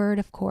knew the word,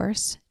 of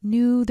course,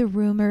 knew the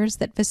rumors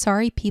that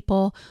Visari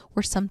people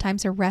were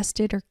sometimes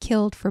arrested or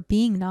killed for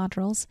being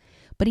nodrals,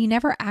 but he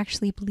never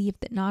actually believed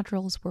that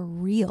nodrals were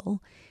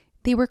real.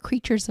 They were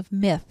creatures of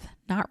myth,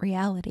 not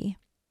reality.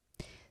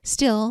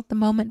 Still, the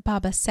moment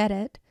Baba said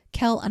it,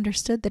 Kel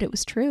understood that it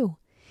was true.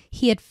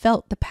 He had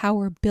felt the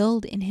power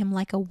build in him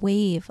like a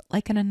wave,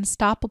 like an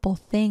unstoppable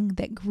thing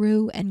that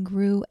grew and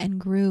grew and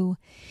grew.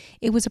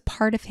 It was a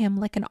part of him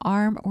like an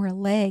arm or a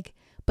leg,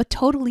 but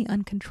totally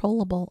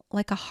uncontrollable,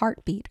 like a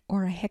heartbeat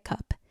or a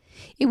hiccup.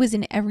 It was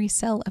in every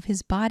cell of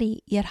his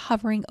body, yet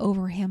hovering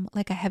over him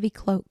like a heavy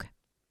cloak.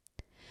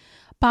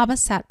 Baba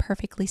sat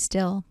perfectly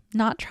still,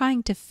 not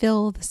trying to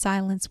fill the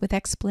silence with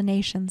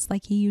explanations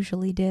like he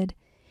usually did.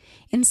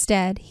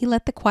 Instead, he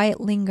let the quiet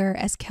linger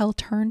as Kel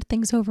turned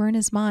things over in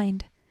his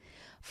mind.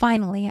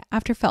 Finally,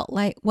 after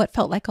what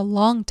felt like a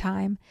long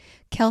time,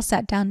 Kel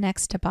sat down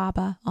next to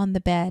Baba on the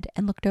bed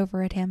and looked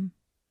over at him.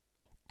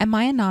 "Am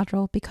I a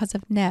nodral because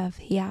of Nev?"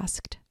 he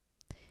asked.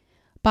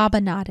 Baba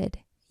nodded.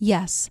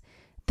 "Yes,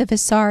 the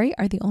Visari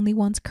are the only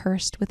ones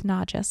cursed with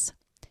Najas."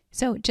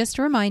 So just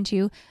to remind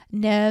you,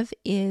 Nev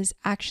is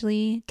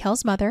actually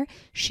Kel's mother.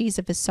 She's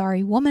a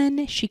Visari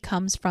woman. She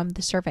comes from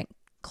the servant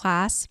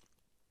class.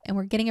 And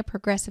we're getting a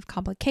progressive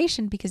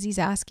complication because he's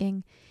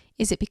asking,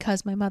 is it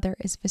because my mother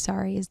is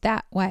Visari? Is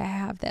that why I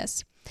have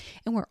this?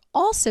 And we're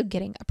also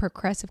getting a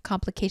progressive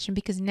complication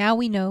because now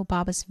we know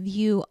Baba's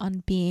view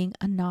on being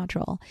a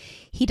nodral.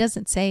 He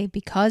doesn't say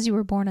because you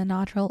were born a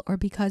nodral or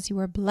because you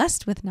were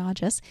blessed with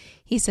Najas.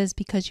 He says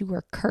because you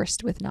were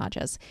cursed with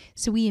Najas.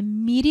 So we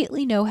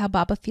immediately know how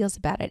Baba feels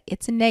about it.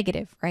 It's a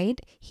negative,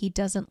 right? He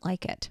doesn't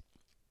like it.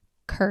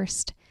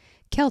 Cursed.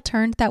 Kel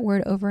turned that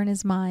word over in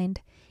his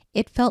mind.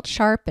 It felt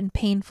sharp and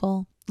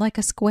painful, like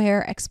a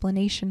square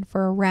explanation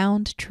for a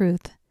round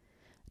truth.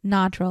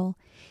 Nodral.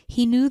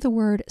 He knew the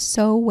word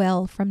so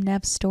well from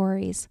Nev's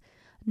stories.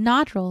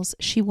 Nodrals,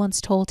 she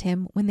once told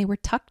him, when they were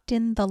tucked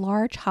in the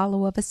large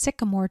hollow of a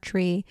sycamore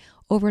tree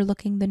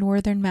overlooking the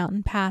northern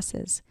mountain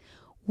passes,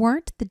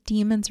 weren't the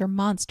demons or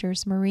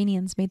monsters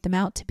Marinians made them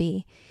out to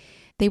be.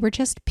 They were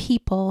just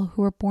people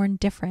who were born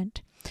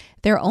different.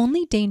 They're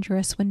only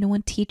dangerous when no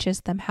one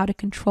teaches them how to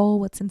control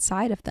what's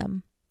inside of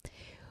them.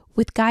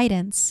 With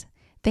guidance,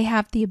 they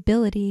have the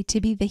ability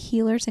to be the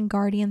healers and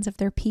guardians of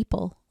their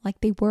people,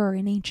 like they were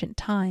in ancient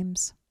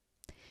times.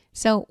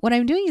 So what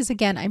I'm doing is,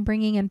 again, I'm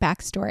bringing in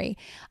backstory.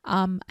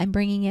 I'm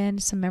bringing in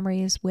some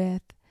memories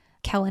with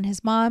Kel and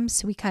his mom,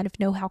 so we kind of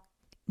know how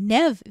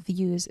Nev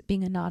views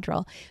being a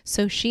nodral.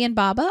 So she and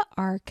Baba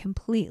are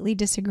completely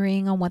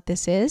disagreeing on what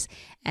this is.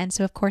 And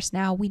so, of course,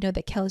 now we know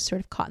that Kel is sort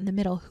of caught in the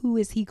middle. Who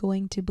is he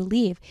going to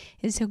believe?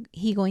 Is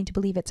he going to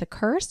believe it's a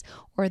curse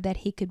or that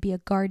he could be a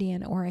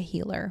guardian or a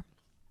healer?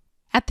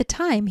 At the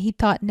time, he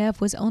thought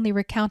Nev was only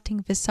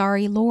recounting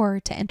Visari lore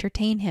to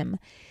entertain him.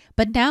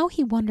 But now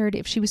he wondered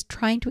if she was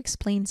trying to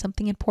explain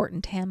something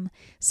important to him,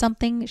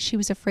 something she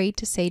was afraid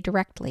to say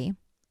directly.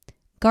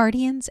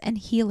 Guardians and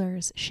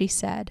healers, she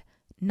said,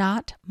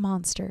 not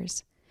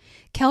monsters.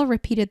 Kel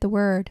repeated the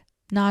word,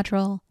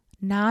 nodral,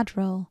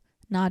 nodral,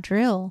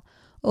 nodril,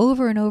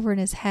 over and over in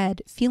his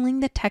head, feeling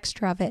the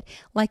texture of it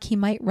like he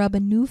might rub a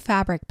new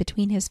fabric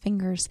between his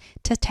fingers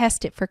to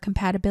test it for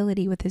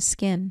compatibility with his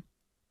skin.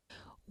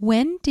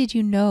 "When did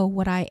you know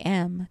what I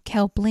am?"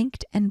 Kel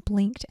blinked and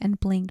blinked and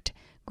blinked,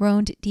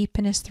 groaned deep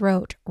in his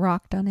throat,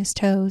 rocked on his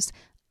toes.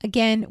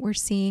 Again, we're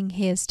seeing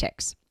his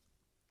tics.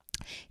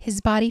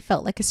 His body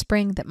felt like a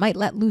spring that might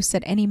let loose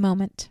at any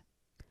moment.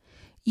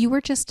 "You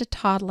were just a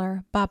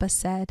toddler," Baba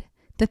said.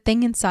 "The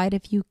thing inside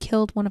of you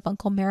killed one of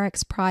Uncle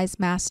Merrick's prize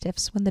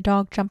mastiffs when the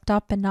dog jumped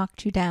up and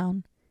knocked you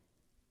down."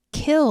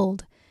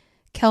 "Killed?"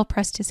 Kel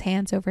pressed his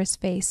hands over his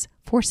face,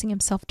 forcing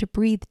himself to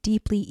breathe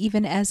deeply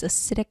even as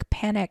acidic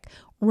panic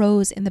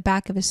rose in the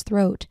back of his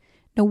throat.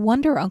 No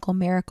wonder Uncle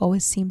Merrick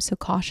always seemed so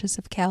cautious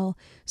of Kel,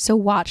 so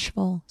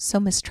watchful, so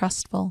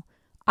mistrustful.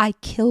 "I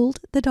killed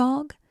the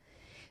dog?"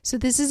 So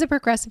this is a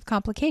progressive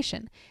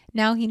complication.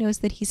 Now he knows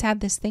that he's had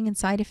this thing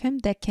inside of him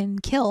that can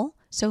kill.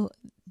 So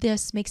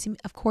this makes him,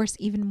 of course,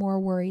 even more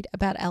worried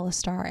about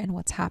Elistar and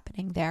what's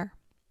happening there.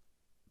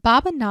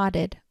 Baba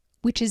nodded,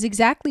 which is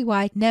exactly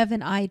why Nev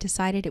and I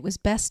decided it was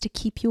best to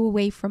keep you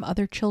away from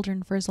other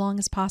children for as long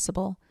as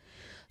possible.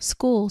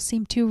 School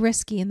seemed too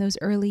risky in those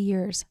early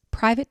years.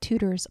 Private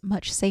tutors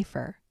much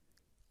safer.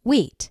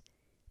 "Wait,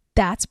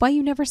 that's why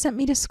you never sent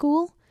me to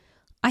school?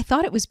 I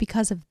thought it was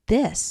because of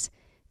this,"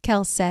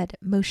 Kel said,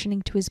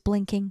 motioning to his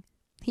blinking.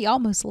 He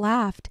almost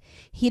laughed.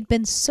 He had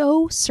been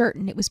so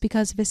certain it was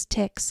because of his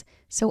tics,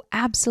 so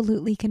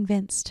absolutely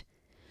convinced.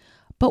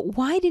 "But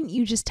why didn't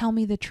you just tell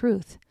me the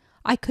truth?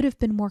 I could have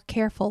been more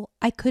careful.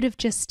 I could have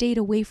just stayed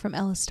away from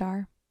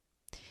Elistar."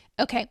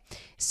 Okay,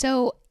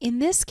 so in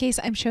this case,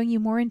 I'm showing you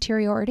more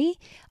interiority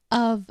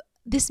of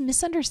this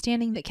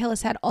misunderstanding that Kel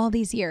has had all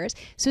these years.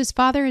 So his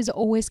father has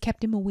always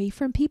kept him away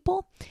from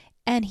people,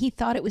 and he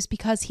thought it was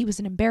because he was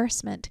an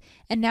embarrassment.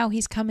 And now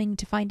he's coming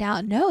to find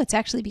out, no, it's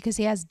actually because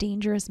he has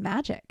dangerous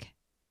magic.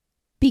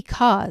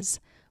 Because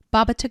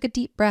Baba took a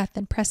deep breath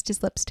and pressed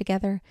his lips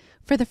together.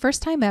 For the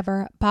first time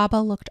ever, Baba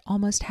looked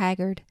almost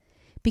haggard.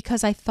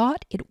 Because I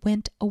thought it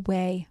went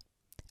away.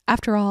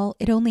 After all,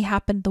 it only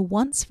happened the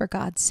once, for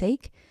God's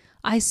sake.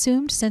 I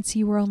assumed since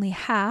you were only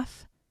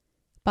half.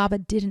 Baba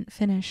didn't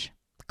finish.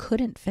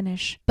 Couldn't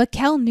finish. But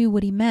Kel knew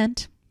what he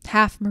meant.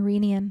 Half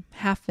Marinian,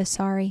 half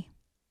Visari.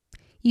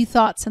 You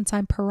thought since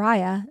I'm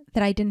pariah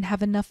that I didn't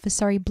have enough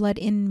Visari blood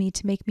in me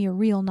to make me a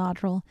real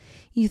Nodril.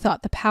 You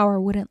thought the power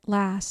wouldn't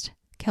last,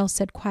 Kel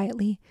said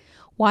quietly,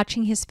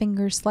 watching his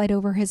fingers slide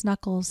over his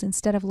knuckles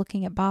instead of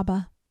looking at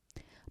Baba.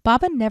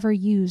 Baba never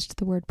used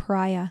the word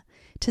pariah.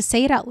 To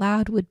say it out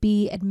loud would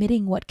be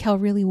admitting what Kel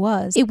really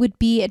was. It would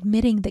be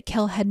admitting that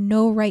Kel had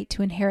no right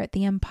to inherit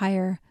the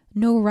empire,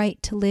 no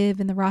right to live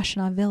in the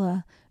Rashna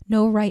villa,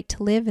 no right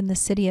to live in the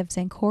city of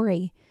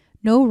Zankori,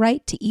 no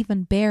right to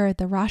even bear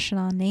the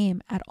Rashna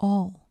name at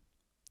all.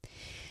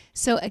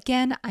 So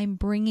again, I'm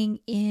bringing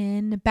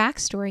in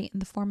backstory in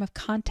the form of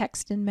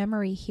context and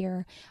memory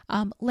here,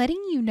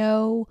 letting you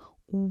know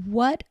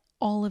what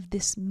all of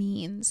this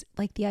means,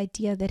 like the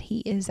idea that he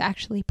is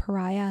actually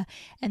pariah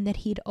and that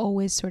he'd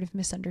always sort of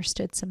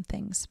misunderstood some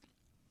things.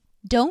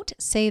 Don't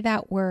say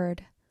that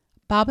word.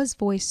 Baba's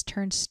voice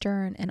turned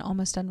stern and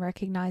almost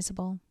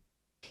unrecognizable.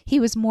 He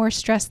was more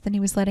stressed than he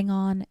was letting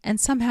on, and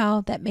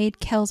somehow that made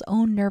Kel's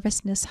own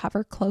nervousness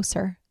hover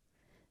closer.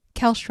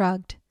 Kel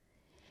shrugged.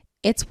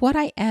 It's what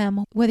I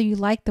am, whether you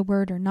like the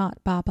word or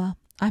not, Baba.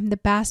 I'm the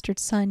bastard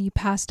son you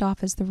passed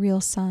off as the real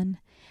son.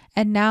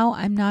 And now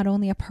I'm not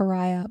only a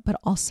pariah, but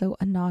also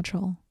a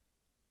Nodril.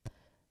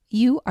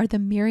 You are the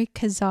Miri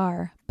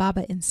Khazar,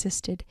 Baba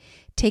insisted,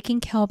 taking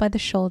Kel by the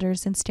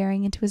shoulders and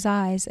staring into his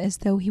eyes as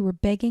though he were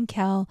begging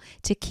Kel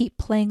to keep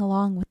playing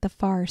along with the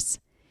farce.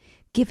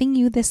 Giving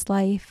you this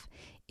life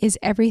is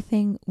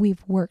everything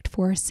we've worked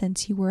for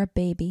since you were a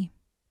baby.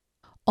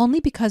 Only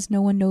because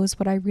no one knows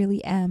what I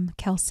really am,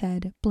 Kel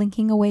said,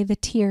 blinking away the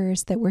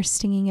tears that were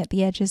stinging at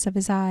the edges of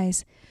his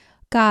eyes.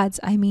 Gods,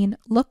 I mean,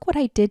 look what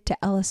I did to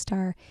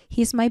Elistar.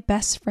 He's my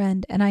best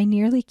friend, and I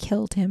nearly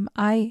killed him.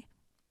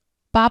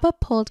 Baba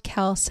pulled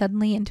Kel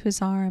suddenly into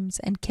his arms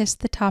and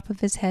kissed the top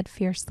of his head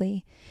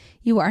fiercely.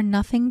 You are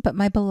nothing but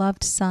my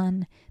beloved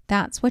son.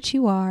 That's what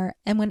you are,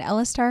 and when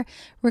Elistar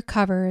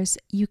recovers,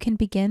 you can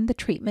begin the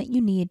treatment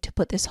you need to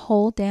put this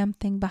whole damn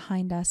thing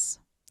behind us.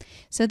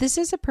 So this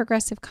is a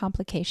progressive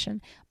complication.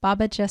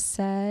 Baba just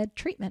said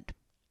treatment.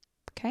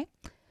 Okay?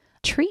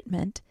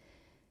 Treatment?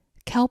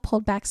 Kel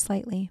pulled back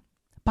slightly.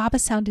 Baba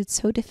sounded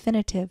so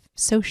definitive,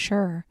 so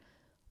sure.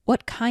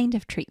 What kind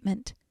of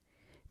treatment?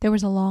 There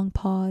was a long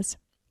pause.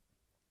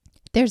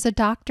 There's a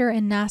doctor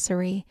in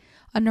Nasseri,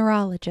 a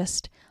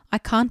neurologist. I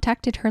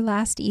contacted her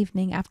last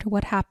evening after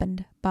what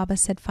happened, Baba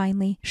said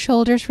finally,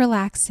 shoulders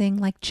relaxing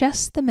like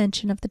just the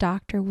mention of the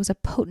doctor was a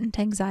potent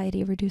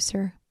anxiety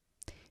reducer.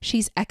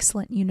 She's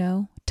excellent, you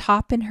know,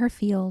 top in her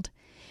field,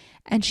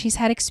 and she's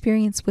had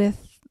experience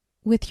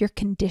with your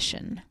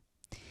condition.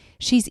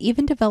 She's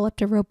even developed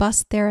a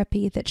robust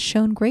therapy that's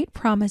shown great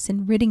promise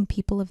in ridding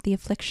people of the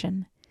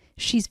affliction.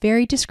 She's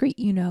very discreet,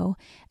 you know,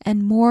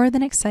 and more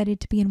than excited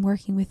to begin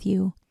working with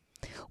you.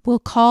 We'll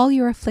call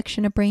your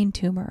affliction a brain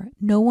tumor.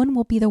 No one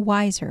will be the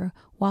wiser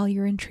while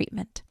you're in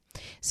treatment.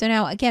 So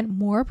now, again,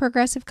 more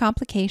progressive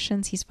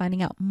complications. He's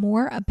finding out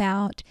more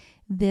about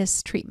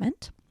this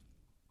treatment.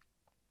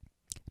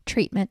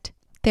 Treatment,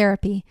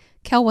 therapy.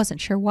 Kel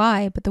wasn't sure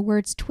why, but the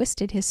words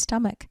twisted his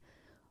stomach.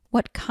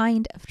 What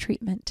kind of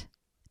treatment?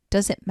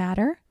 Does it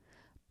matter?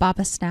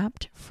 Baba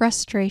snapped,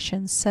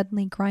 frustration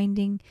suddenly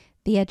grinding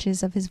the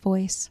edges of his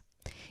voice.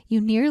 You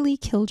nearly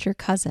killed your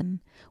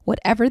cousin.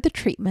 Whatever the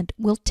treatment,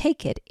 we'll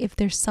take it if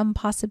there's some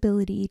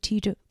possibility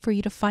for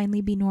you to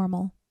finally be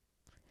normal.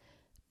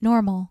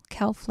 Normal,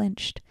 Kel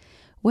flinched.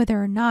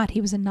 Whether or not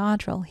he was a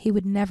Nodril, he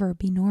would never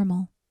be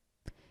normal.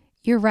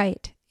 You're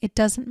right. It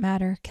doesn't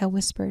matter, Kel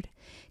whispered.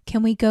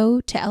 Can we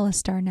go to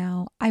Elistar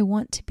now? I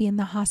want to be in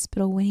the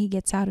hospital when he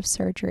gets out of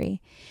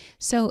surgery.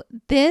 So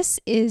this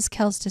is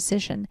Kel's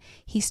decision.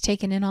 He's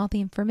taken in all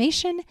the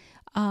information.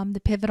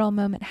 The pivotal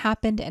moment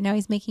happened, and now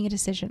he's making a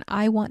decision.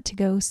 I want to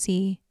go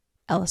see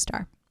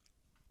Elistar.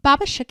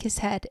 Baba shook his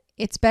head.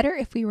 It's better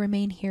if we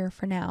remain here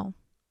for now.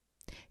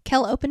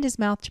 Kel opened his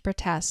mouth to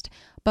protest,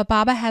 but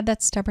Baba had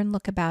that stubborn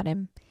look about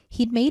him.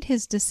 He'd made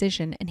his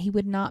decision, and he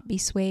would not be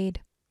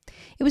swayed.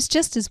 It was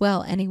just as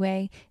well,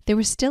 anyway. There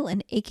was still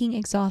an aching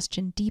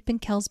exhaustion deep in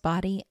Kel's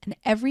body, and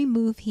every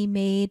move he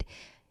made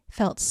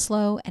felt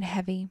slow and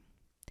heavy.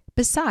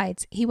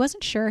 Besides, he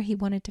wasn't sure he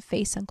wanted to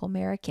face Uncle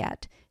Merrick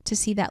yet, to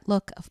see that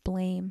look of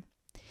blame.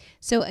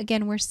 So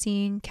again, we're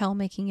seeing Kel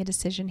making a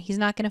decision. He's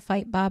not going to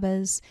fight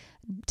Baba's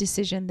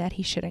decision that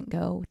he shouldn't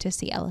go to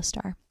see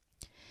Elistar.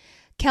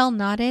 Kel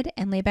nodded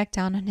and lay back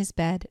down on his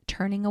bed,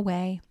 turning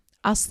away.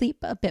 I'll sleep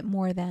a bit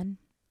more then.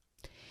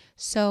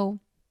 So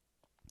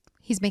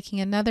he's making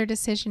another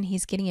decision.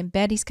 He's getting in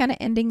bed. He's kind of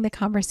ending the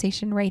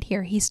conversation right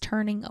here. He's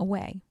turning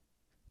away.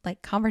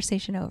 Like,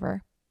 conversation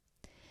over.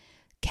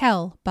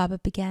 Kel, Baba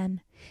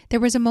began. There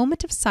was a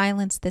moment of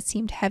silence that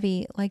seemed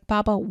heavy, like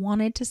Baba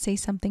wanted to say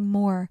something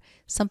more,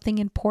 something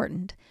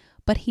important,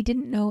 but he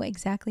didn't know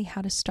exactly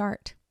how to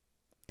start.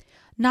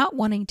 Not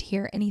wanting to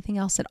hear anything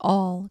else at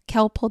all,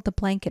 Kel pulled the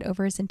blanket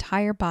over his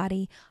entire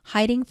body,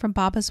 hiding from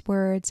Baba's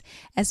words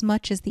as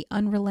much as the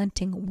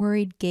unrelenting,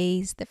 worried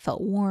gaze that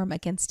felt warm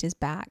against his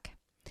back.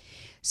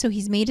 So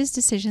he's made his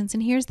decisions,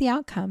 and here's the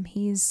outcome.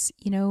 He's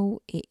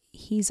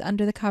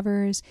under the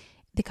covers.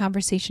 The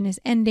conversation is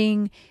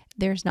ending.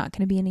 There's not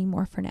going to be any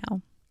more for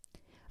now.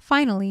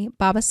 Finally,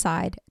 Baba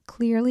sighed,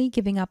 clearly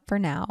giving up for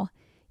now.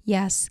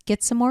 Yes,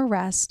 get some more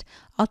rest.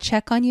 I'll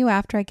check on you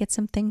after I get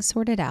some things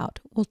sorted out.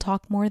 We'll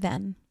talk more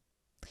then.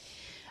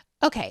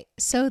 Okay,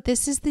 so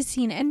this is the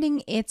scene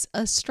ending. It's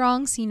a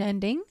strong scene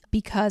ending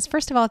because,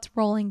 first of all, it's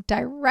rolling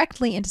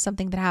directly into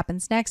something that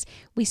happens next.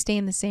 We stay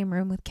in the same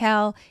room with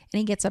Kel, and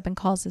he gets up and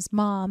calls his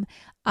mom.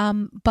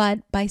 But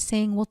by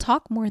saying we'll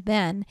talk more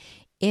then,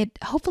 it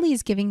hopefully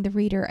is giving the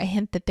reader a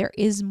hint that there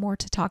is more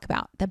to talk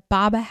about, that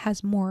Baba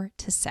has more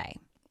to say.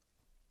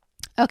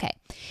 Okay,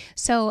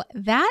 so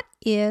that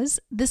is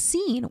the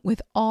scene with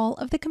all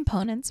of the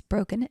components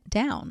broken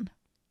down.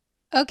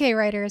 Okay,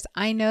 writers,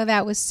 I know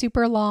that was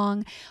super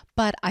long,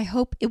 but I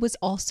hope it was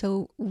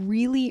also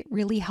really,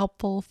 really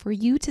helpful for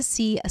you to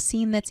see a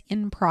scene that's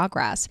in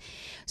progress.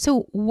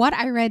 So what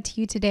I read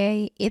to you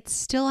today, it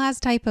still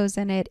has typos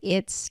in it.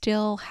 It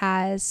still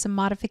has some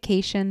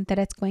modification that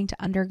it's going to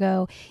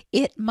undergo.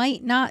 It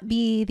might not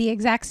be the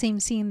exact same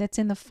scene that's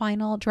in the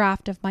final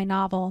draft of my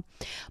novel,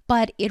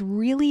 but it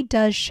really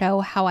does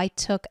show how I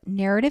took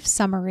narrative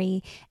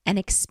summary and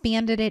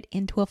expanded it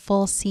into a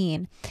full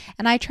scene.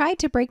 And I tried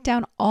to break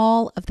down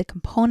all of the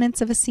components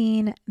of a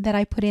scene that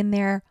I put in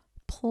there,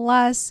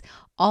 plus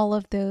all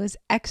of those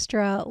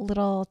extra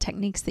little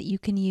techniques that you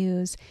can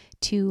use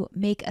to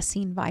make a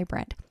scene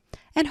vibrant.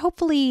 And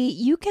hopefully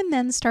you can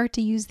then start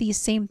to use these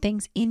same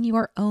things in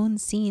your own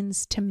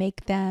scenes to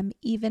make them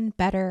even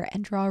better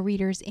and draw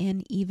readers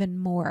in even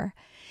more.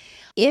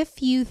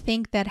 If you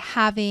think that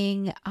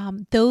having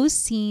those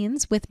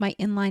scenes with my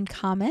inline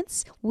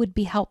comments would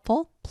be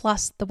helpful,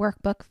 plus the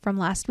workbook from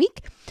last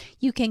week,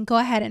 you can go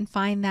ahead and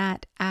find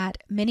that at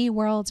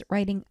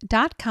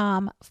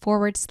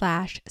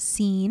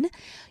manyworldswriting.com/scene.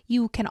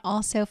 You can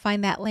also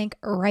find that link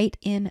right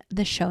in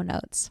the show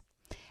notes.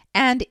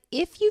 And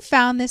if you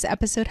found this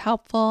episode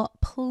helpful,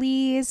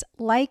 please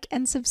like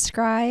and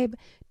subscribe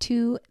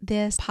to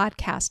this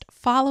podcast.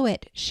 Follow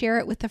it, share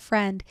it with a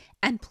friend,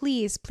 and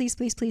please, please,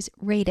 please, please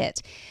rate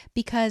it,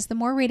 because the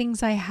more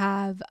ratings I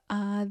have,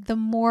 the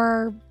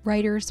more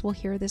writers will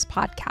hear this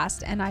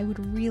podcast, and I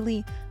would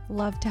really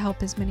love to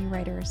help as many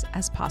writers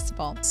as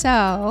possible.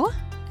 So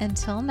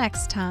until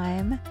next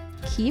time,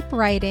 keep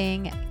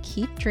writing,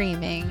 keep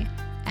dreaming,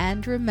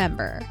 and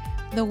remember,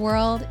 the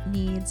world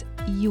needs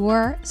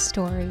your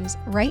stories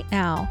right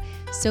now,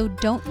 so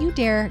don't you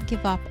dare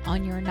give up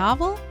on your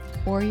novel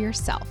or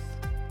yourself.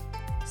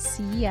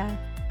 See ya.